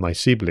and my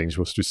siblings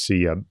was to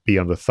see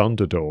Beyond the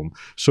Thunderdome.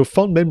 So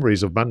fond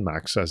memories of Mad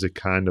Max as a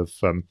kind of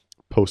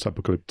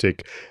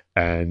post-apocalyptic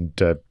and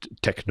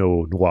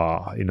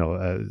techno-noir,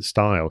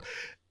 style.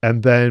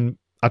 And then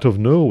out of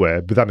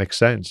nowhere, but that makes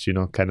sense,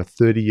 kind of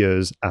 30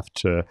 years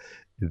after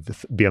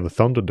Beyond the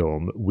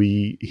Thunderdome,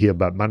 we hear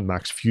about Mad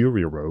Max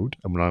Fury Road.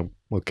 And we're like,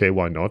 okay,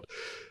 why not?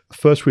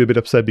 First, we're a bit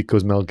upset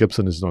because Mel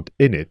Gibson is not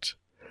in it,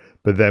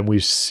 but then we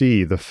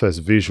see the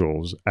first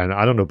visuals, and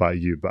I don't know about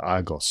you, but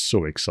I got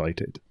so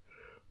excited.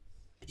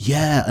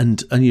 Yeah,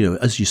 and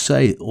as you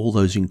say, all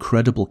those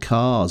incredible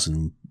cars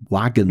and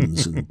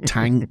wagons and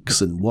tanks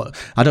and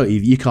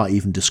you can't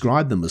even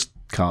describe them as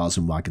cars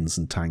and wagons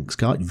and tanks,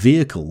 can't you?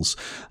 Vehicles,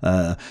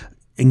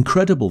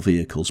 incredible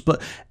vehicles,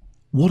 but.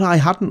 What I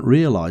hadn't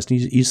realised,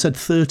 you said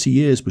 30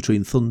 years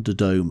between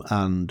Thunderdome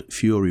and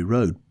Fury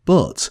Road,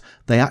 but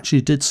they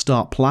actually did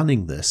start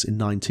planning this in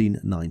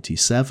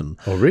 1997.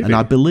 Oh, really? And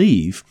I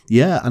believe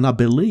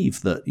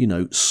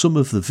that, some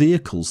of the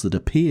vehicles that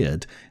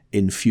appeared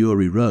in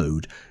Fury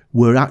Road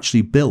were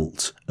actually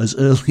built as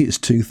early as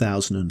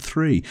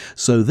 2003.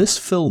 So this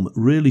film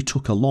really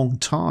took a long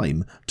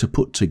time to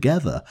put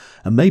together.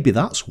 And maybe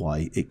that's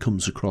why it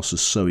comes across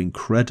as so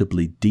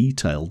incredibly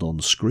detailed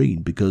on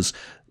screen, because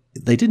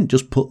they didn't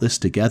just put this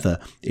together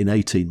in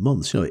 18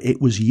 months.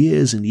 It was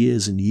years and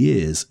years and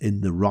years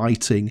in the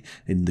writing,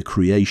 in the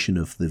creation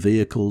of the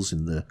vehicles,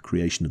 in the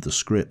creation of the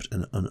script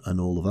and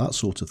all of that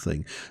sort of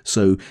thing.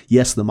 So,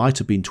 yes, there might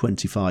have been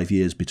 25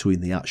 years between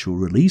the actual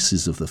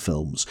releases of the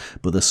films,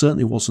 but there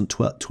certainly wasn't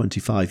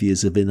 25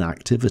 years of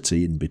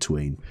inactivity in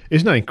between.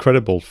 Isn't that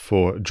incredible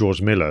for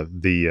George Miller,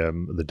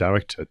 the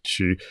director,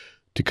 to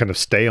kind of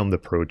stay on the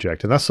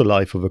project? And that's the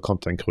life of a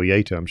content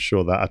creator. I'm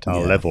sure that at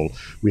our level,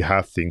 we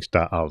have things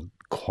that are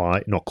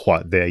not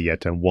quite there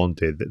yet, and one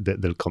day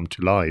they'll come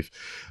to life.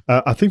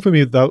 I think for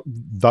me,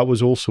 that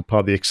was also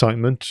part of the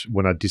excitement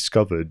when I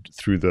discovered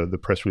through the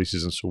press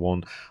releases and so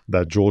on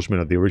that George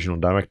Miller, the original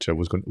director,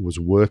 was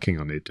working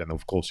on it. And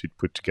of course, he'd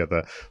put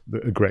together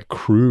a great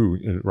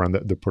crew around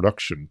the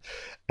production.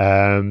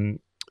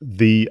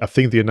 I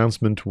think the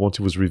announcement, once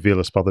it was revealed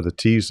as part of the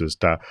teasers,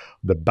 that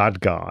the bad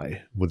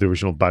guy was the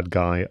original bad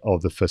guy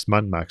of the first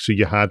Mad Max. So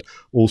you had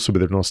also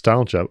with the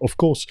nostalgia. Of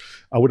course,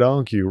 I would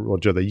argue,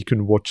 Roger, that you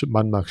can watch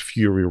Mad Max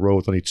Fury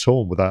Road on its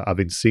own without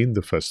having seen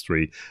the first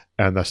 3,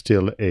 and that's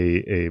still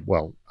I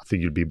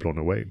think you'd be blown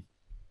away.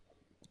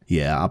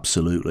 Yeah,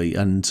 absolutely.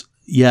 And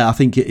yeah, I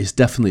think it is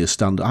definitely a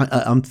standard.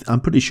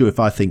 I'm pretty sure if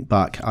I think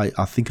back,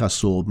 I think I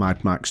saw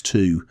Mad Max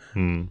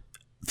 2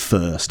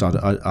 first.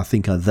 I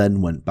think I then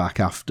went back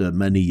after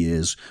many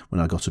years when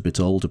I got a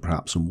bit older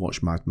perhaps and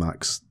watched Mad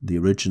Max the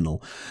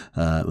original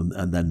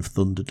and then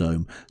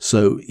Thunderdome.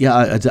 So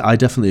yeah, I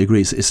definitely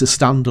agree. It's a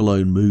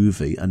standalone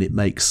movie and it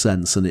makes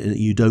sense, and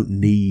you don't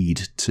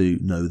need to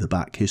know the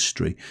back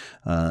history.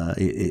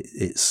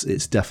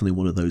 It's definitely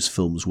one of those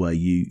films where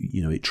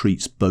it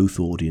treats both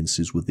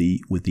audiences with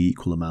the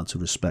equal amount of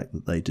respect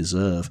that they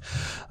deserve.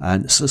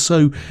 And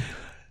so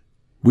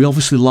We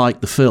obviously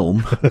like the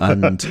film,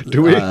 and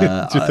do we? Do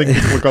you think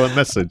we got a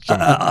message?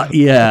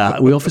 Yeah,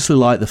 we obviously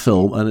like the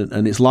film,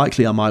 and it's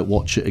likely I might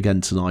watch it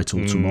again tonight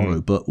or tomorrow.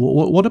 But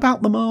what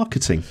about the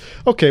marketing?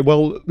 Okay,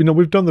 well,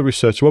 we've done the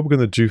research. So what we're going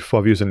to do for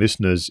our viewers and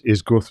listeners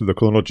is go through the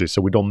chronology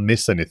so we don't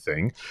miss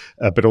anything.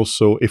 But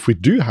also, if we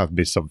do have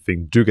missed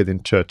something, do get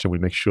in touch, and we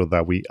make sure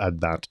that we add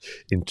that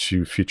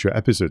into future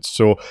episodes.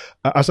 So,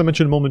 as I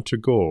mentioned a moment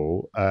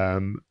ago,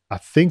 I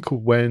think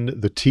when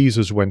the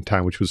teasers went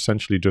out, which was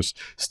essentially just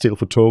still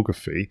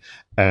photography,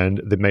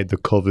 and they made the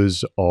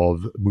covers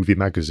of movie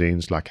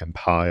magazines like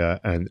Empire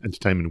and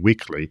Entertainment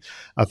Weekly,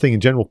 I think in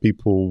general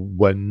people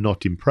were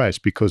not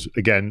impressed because,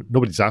 again,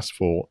 nobody's asked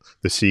for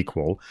the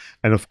sequel.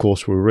 And of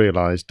course, we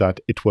realized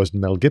that it was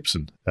Mel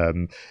Gibson.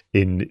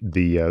 In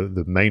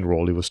the main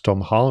role, it was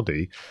Tom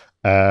Hardy.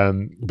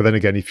 But then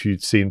again, if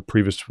you'd seen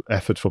previous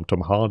efforts from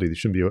Tom Hardy, there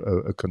shouldn't be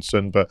a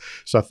concern. But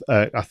so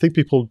I think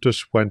people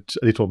just went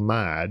a little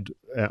mad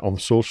on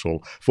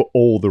social for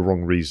all the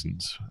wrong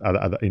reasons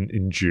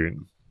in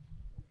June.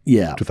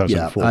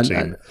 2014.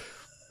 And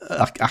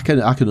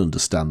I can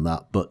understand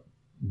that. But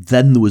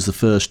then there was the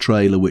first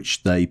trailer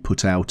which they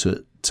put out at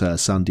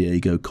San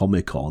Diego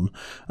Comic-Con,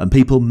 and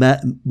people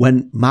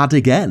went mad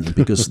again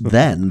because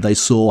then they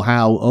saw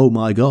how, oh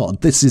my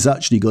God, this is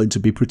actually going to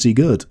be pretty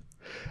good.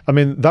 I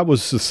mean, that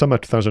was the summer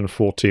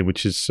 2014,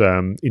 which is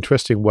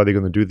interesting why they're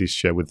going to do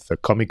this year with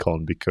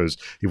Comic-Con because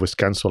it was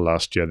cancelled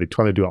last year. They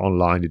tried to do it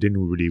online. It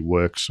didn't really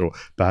work, so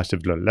perhaps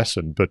they've learned a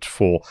lesson. But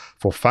for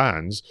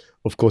fans,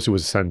 of course, it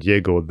was San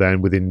Diego.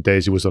 Then within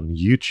days, it was on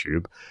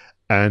YouTube.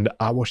 And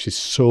I watched it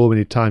so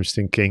many times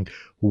thinking,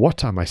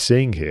 what am I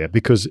seeing here?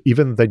 Because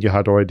even then you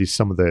had already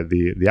some of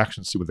the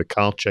action scene with the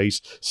car chase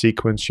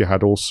sequence. You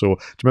had also, do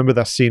you remember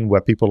that scene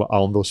where people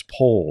are on those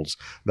poles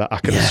that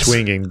are kind of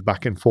swinging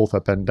back and forth,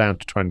 up and down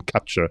to try and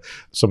capture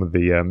some of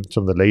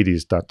the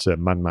ladies that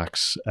Mad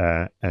Max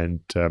and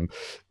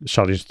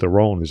Charlize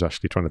Theron is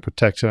actually trying to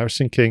protect. And I was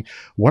thinking,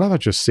 what have I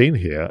just seen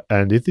here?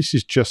 And if this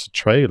is just a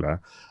trailer,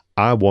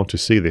 I want to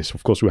see this.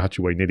 Of course, we had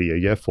to wait nearly a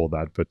year for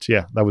that. But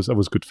yeah, that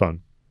was good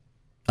fun.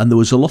 And there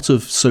was a lot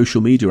of social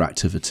media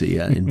activity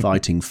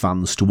inviting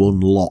fans to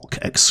unlock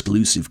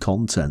exclusive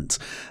content.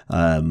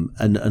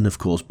 And of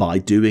course, by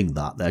doing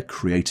that, they're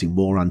creating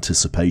more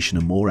anticipation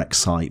and more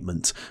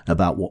excitement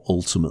about what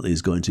ultimately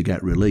is going to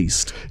get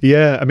released.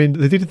 Yeah, I mean,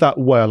 they did it that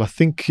well. I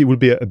think it would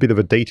be a bit of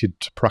a dated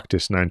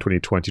practice now in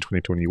 2020,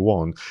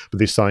 2021. But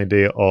this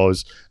idea of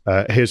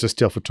here's a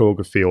still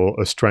photography or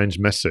a strange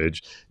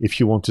message.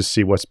 If you want to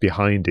see what's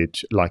behind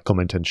it, like,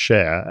 comment and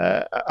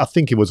share. I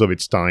think it was of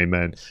its time.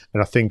 And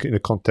I think in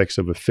the context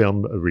of a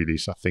film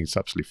release, I think it's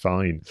absolutely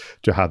fine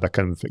to have that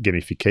kind of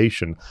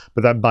gamification.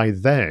 But then by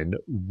then,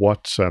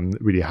 what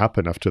really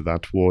happened after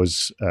that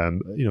was,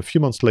 a few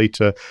months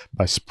later,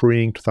 by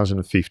spring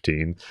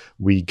 2015,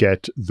 we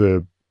get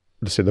the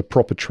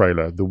proper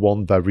trailer, the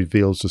one that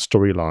reveals the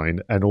storyline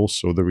and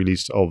also the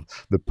release of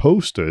the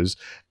posters.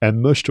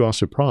 And much to our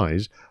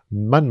surprise,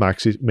 Mad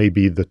Max may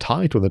be the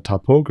title, the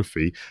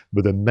typography,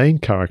 but the main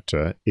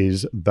character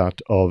is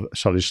that of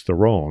Charlize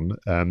Theron,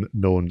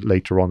 known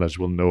later on, as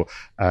we'll know,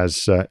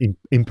 as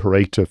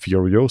Imperator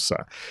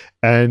Furiosa.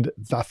 And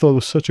I thought it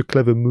was such a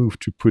clever move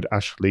to put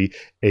actually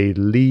a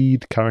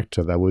lead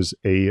character that was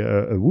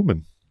a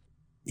woman.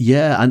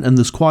 Yeah, and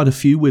there's quite a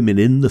few women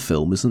in the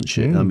film, isn't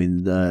she? I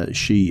mean,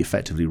 she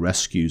effectively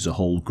rescues a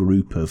whole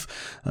group of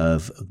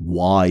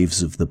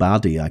wives of the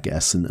baddie, I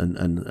guess,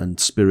 and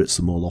spirits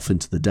them all off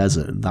into the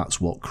desert, and that's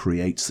what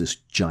creates this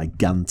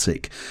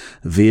gigantic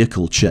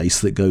vehicle chase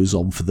that goes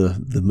on for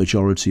the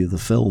majority of the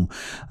film.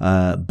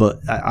 But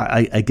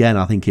I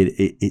think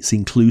it's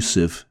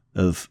inclusive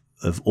of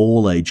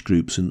all age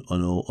groups and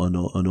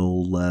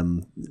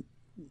all.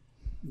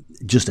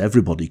 Just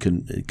everybody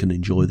can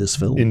enjoy this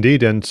film.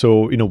 Indeed. And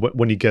so,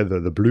 when you get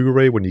the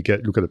Blu-ray, when you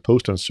look at the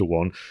poster and so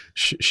on,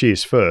 she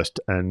is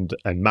first and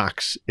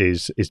Max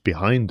is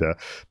behind her,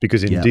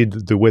 because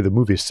indeed the way the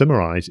movie is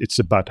summarized, it's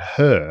about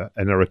her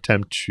and her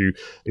attempt to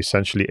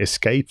essentially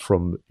escape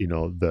from,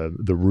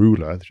 the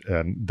ruler,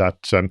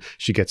 that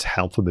she gets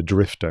help from a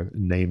drifter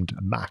named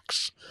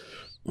Max.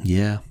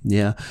 Yeah.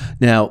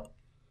 Now,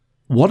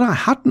 what I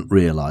hadn't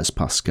realized,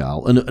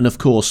 Pascal, and of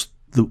course,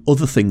 the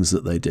other things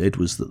that they did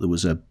was that there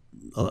was a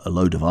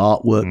load of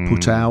artwork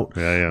put out.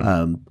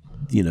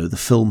 The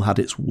film had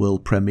its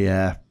world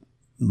premiere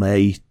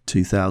May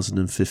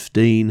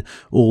 2015,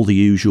 all the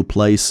usual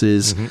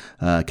places,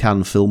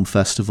 Cannes Film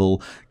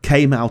Festival,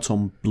 came out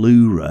on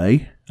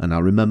Blu-ray. And I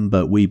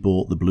remember we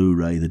bought the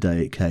Blu-ray the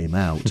day it came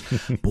out.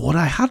 But what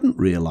I hadn't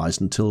realised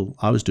until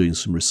I was doing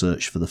some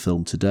research for the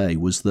film today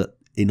was that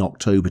in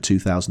October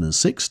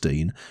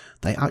 2016,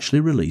 they actually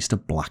released a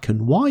black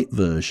and white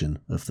version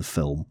of the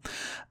film.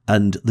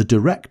 And the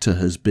director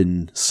has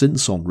been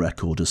since on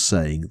record as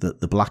saying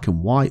that the black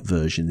and white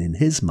version, in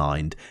his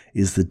mind,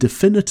 is the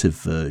definitive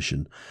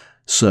version.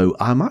 So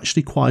I'm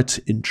actually quite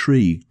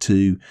intrigued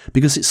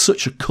because it's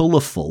such a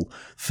colourful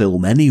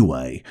film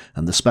anyway,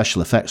 and the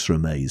special effects are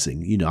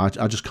amazing.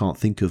 I just can't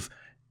think of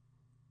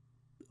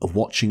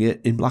watching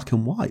it in black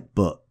and white,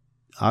 but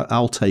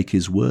I'll take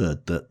his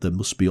word that there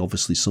must be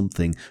obviously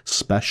something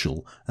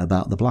special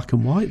about the black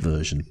and white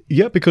version.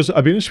 Yeah, because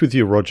I'll be honest with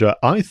you, Roger,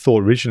 I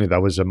thought originally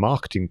that was a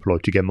marketing ploy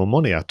to get more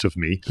money out of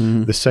me.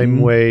 The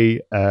same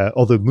way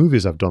other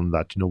movies have done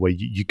that, where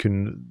you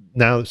can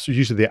now, so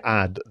usually they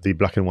add the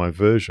black and white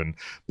version.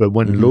 But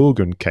when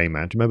Logan came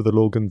out, remember the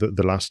Logan,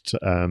 the last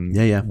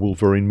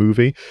Wolverine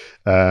movie?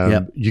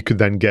 You could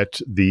then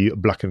get the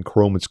black and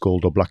chrome, it's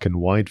called, or black and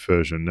white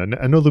version.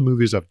 And other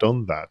movies have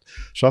done that.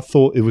 So I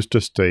thought it was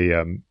just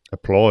a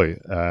ploy.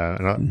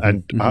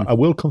 I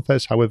will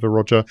confess, however,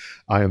 Roger,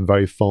 I am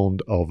very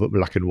fond of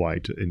black and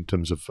white in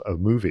terms of a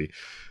movie.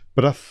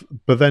 But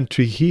then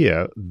to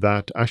hear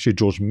that actually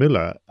George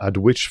Miller had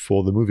wished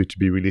for the movie to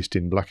be released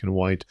in black and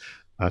white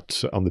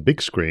on the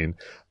big screen,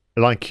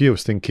 like you, I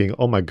was thinking,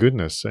 oh my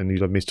goodness, and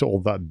you'd have missed all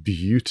that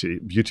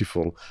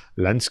beautiful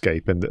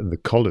landscape and the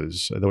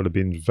colours. That would have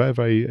been very,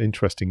 very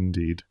interesting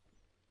indeed.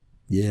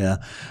 Yeah,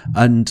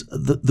 and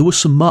there was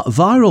some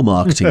viral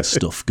marketing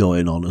stuff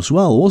going on as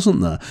well, wasn't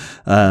there?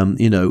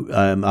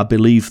 I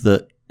believe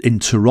that in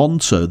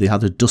Toronto they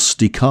had a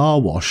dusty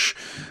car wash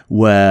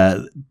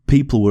where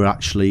people were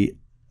actually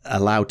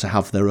allowed to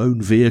have their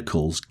own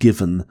vehicles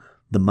given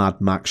the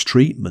Mad Max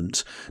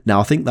treatment.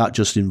 Now, I think that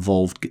just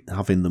involved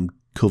having them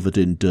covered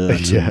in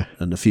dirt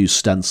and a few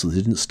stencils.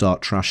 They didn't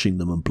start trashing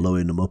them and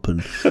blowing them up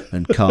and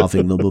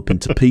carving them up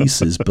into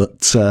pieces.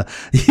 But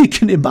you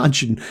can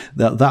imagine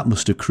that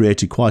must have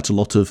created quite a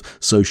lot of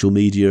social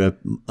media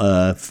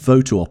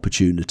photo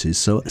opportunities.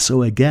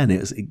 So again,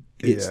 it's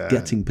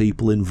getting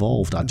people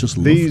involved. I just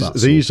love that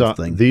sort of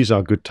thing. These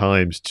are good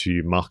times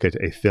to market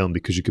a film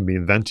because you can be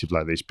inventive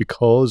like this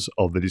because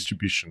of the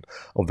distribution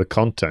of the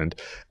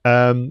content.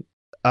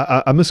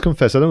 I must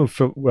confess, I don't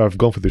know where I've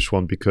gone for this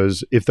one,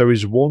 because if there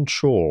is one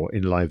chore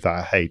in life that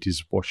I hate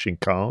is washing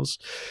cars.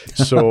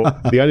 So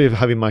the idea of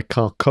having my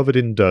car covered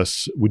in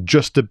dust with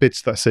just the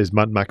bits that says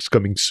Mad Max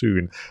coming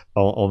soon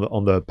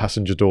on the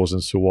passenger doors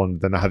and so on,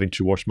 then having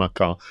to wash my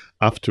car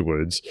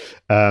afterwards.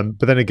 But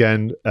then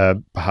again,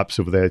 perhaps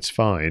over there it's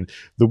fine.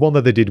 The one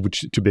that they did,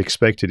 which to be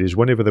expected, is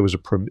whenever there was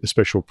a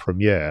special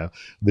premiere,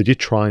 they did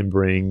try and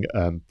bring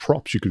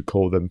props, you could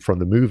call them, from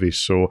the movie.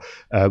 So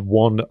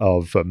one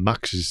of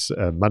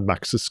Mad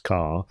Max's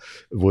car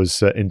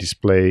was in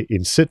display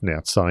in Sydney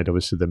outside,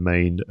 obviously the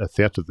main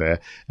theatre there,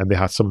 and they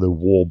had some of the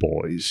war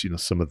boys,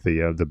 some of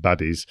the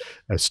baddies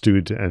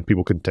stood, and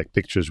people can take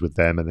pictures with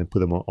them and then put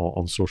them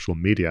on social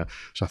media.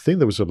 So I think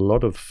there was a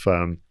lot of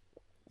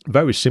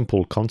very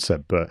simple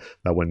concept, but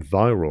that went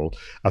viral.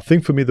 I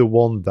think for me, the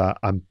one that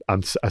I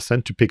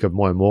tend to pick up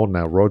more and more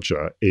now,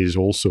 Roger, is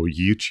also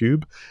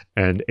YouTube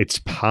and its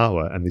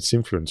power and its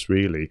influence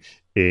really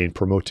in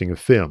promoting a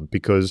film.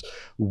 Because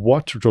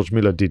what George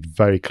Miller did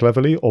very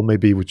cleverly, or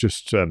maybe it was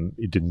just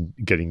he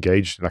didn't get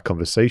engaged in that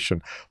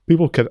conversation,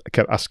 people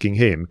kept asking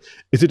him,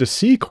 is it a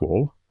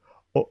sequel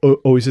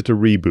or is it a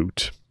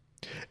reboot?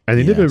 And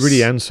he never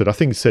really answered. I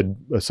think he said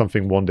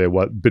something one day,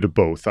 a bit of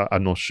both,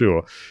 I'm not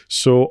sure.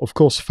 So, of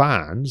course,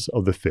 fans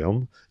of the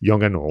film,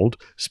 young and old,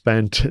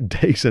 spent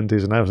days and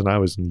days and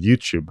hours on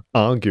YouTube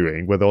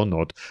arguing whether or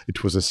not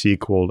it was a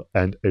sequel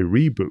and a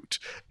reboot,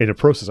 in a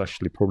process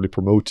actually probably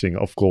promoting,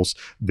 of course,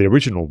 the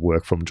original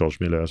work from George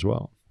Miller as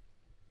well.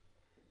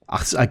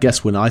 I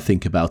guess when I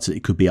think about it,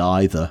 it could be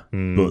either,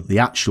 but the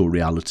actual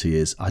reality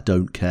is I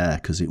don't care,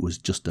 because it was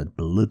just a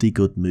bloody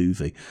good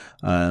movie,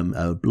 And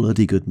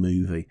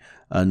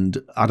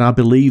I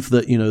believe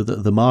that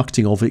the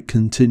marketing of it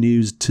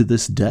continues to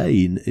this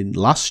day. In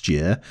last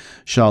year,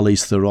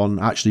 Charlize Theron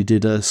actually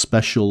did a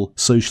special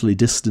socially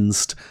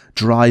distanced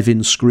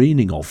drive-in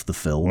screening of the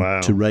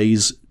film to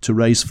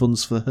raise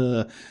funds for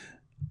her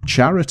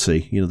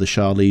charity. The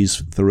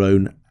Charlize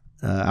Theron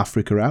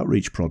Africa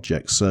Outreach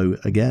Project. So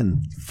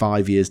again,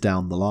 5 years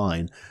down the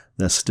line,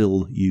 they're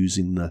still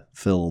using the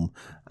film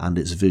and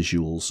its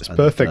visuals. It's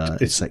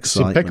perfect. It's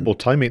impeccable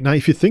timing. Now,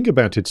 if you think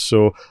about it,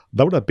 so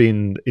that would have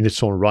been in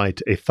its own right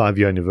a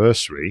 5-year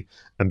anniversary,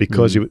 and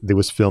because it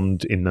was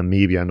filmed in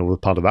Namibia and over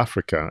part of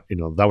Africa,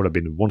 that would have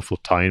been a wonderful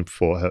time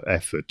for her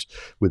effort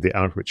with the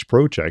Outreach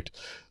Project.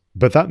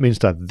 But that means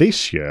that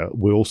this year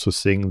we're also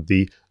seeing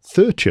the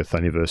 30th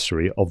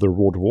anniversary of The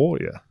Road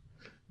Warrior.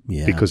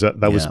 Yeah, because that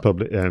was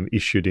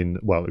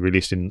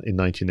released in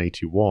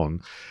 1981.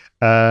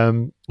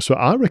 So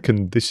I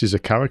reckon this is a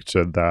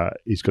character that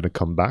is going to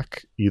come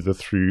back either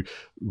through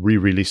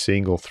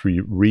re-releasing or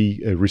through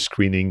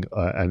re-screening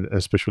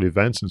and special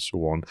events and so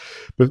on.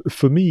 But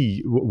for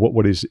me,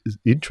 what is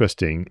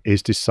interesting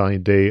is this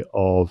idea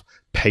of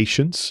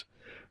patience.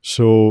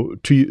 So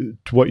to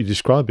what you're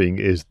describing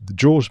is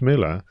George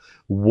Miller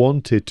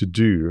wanted to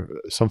do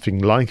something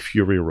like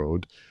Fury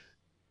Road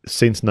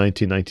since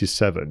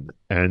 1997,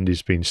 and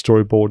he's been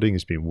storyboarding,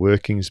 he's been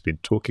working, he's been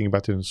talking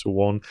about it and so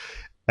on,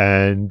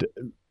 and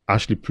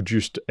actually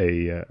produced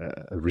a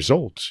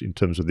result in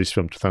terms of this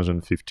film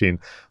 2015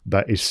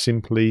 that is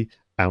simply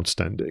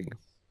outstanding.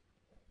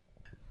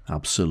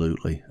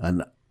 Absolutely.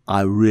 And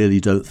I really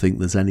don't think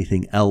there's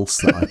anything else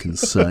that I can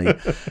say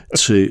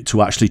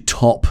to actually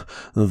top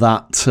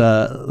that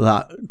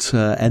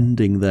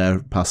ending there,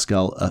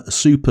 Pascal. A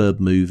superb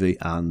movie,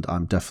 and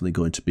I'm definitely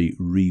going to be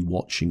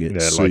rewatching it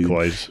soon.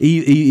 Likewise.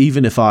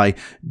 Even if I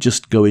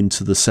just go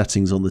into the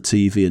settings on the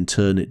TV and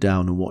turn it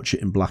down and watch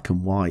it in black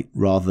and white,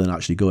 rather than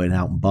actually going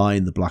out and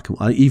buying the black and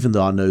white. Even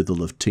though I know they'll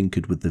have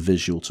tinkered with the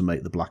visual to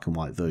make the black and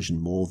white version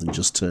more than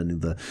just turning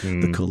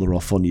the colour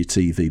off on your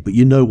TV, but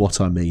you know what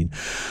I mean.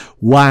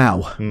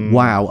 Wow,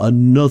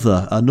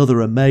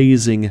 another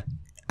amazing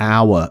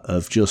hour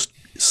of just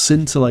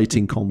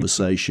scintillating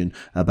conversation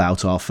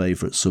about our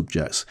favourite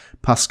subjects.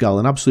 Pascal,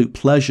 an absolute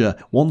pleasure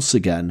once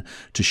again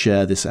to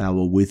share this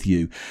hour with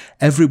you.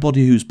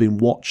 Everybody who's been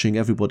watching,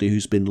 everybody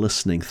who's been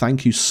listening,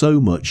 thank you so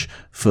much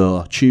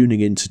for tuning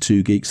into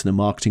Two Geeks and a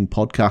Marketing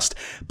Podcast.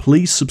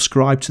 Please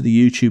subscribe to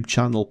the YouTube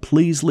channel.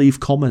 Please leave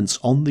comments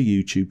on the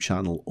YouTube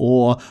channel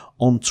or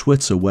on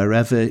Twitter,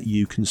 wherever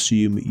you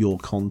consume your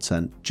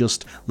content.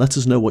 Just let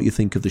us know what you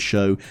think of the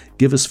show.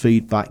 Give us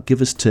feedback,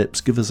 give us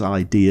tips, give us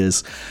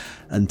ideas.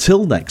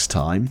 Until next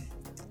time,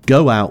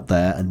 go out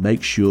there and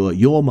make sure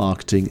your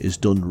marketing is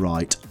done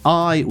right.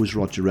 I was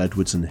Roger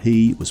Edwards and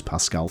he was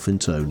Pascal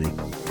Fintoni.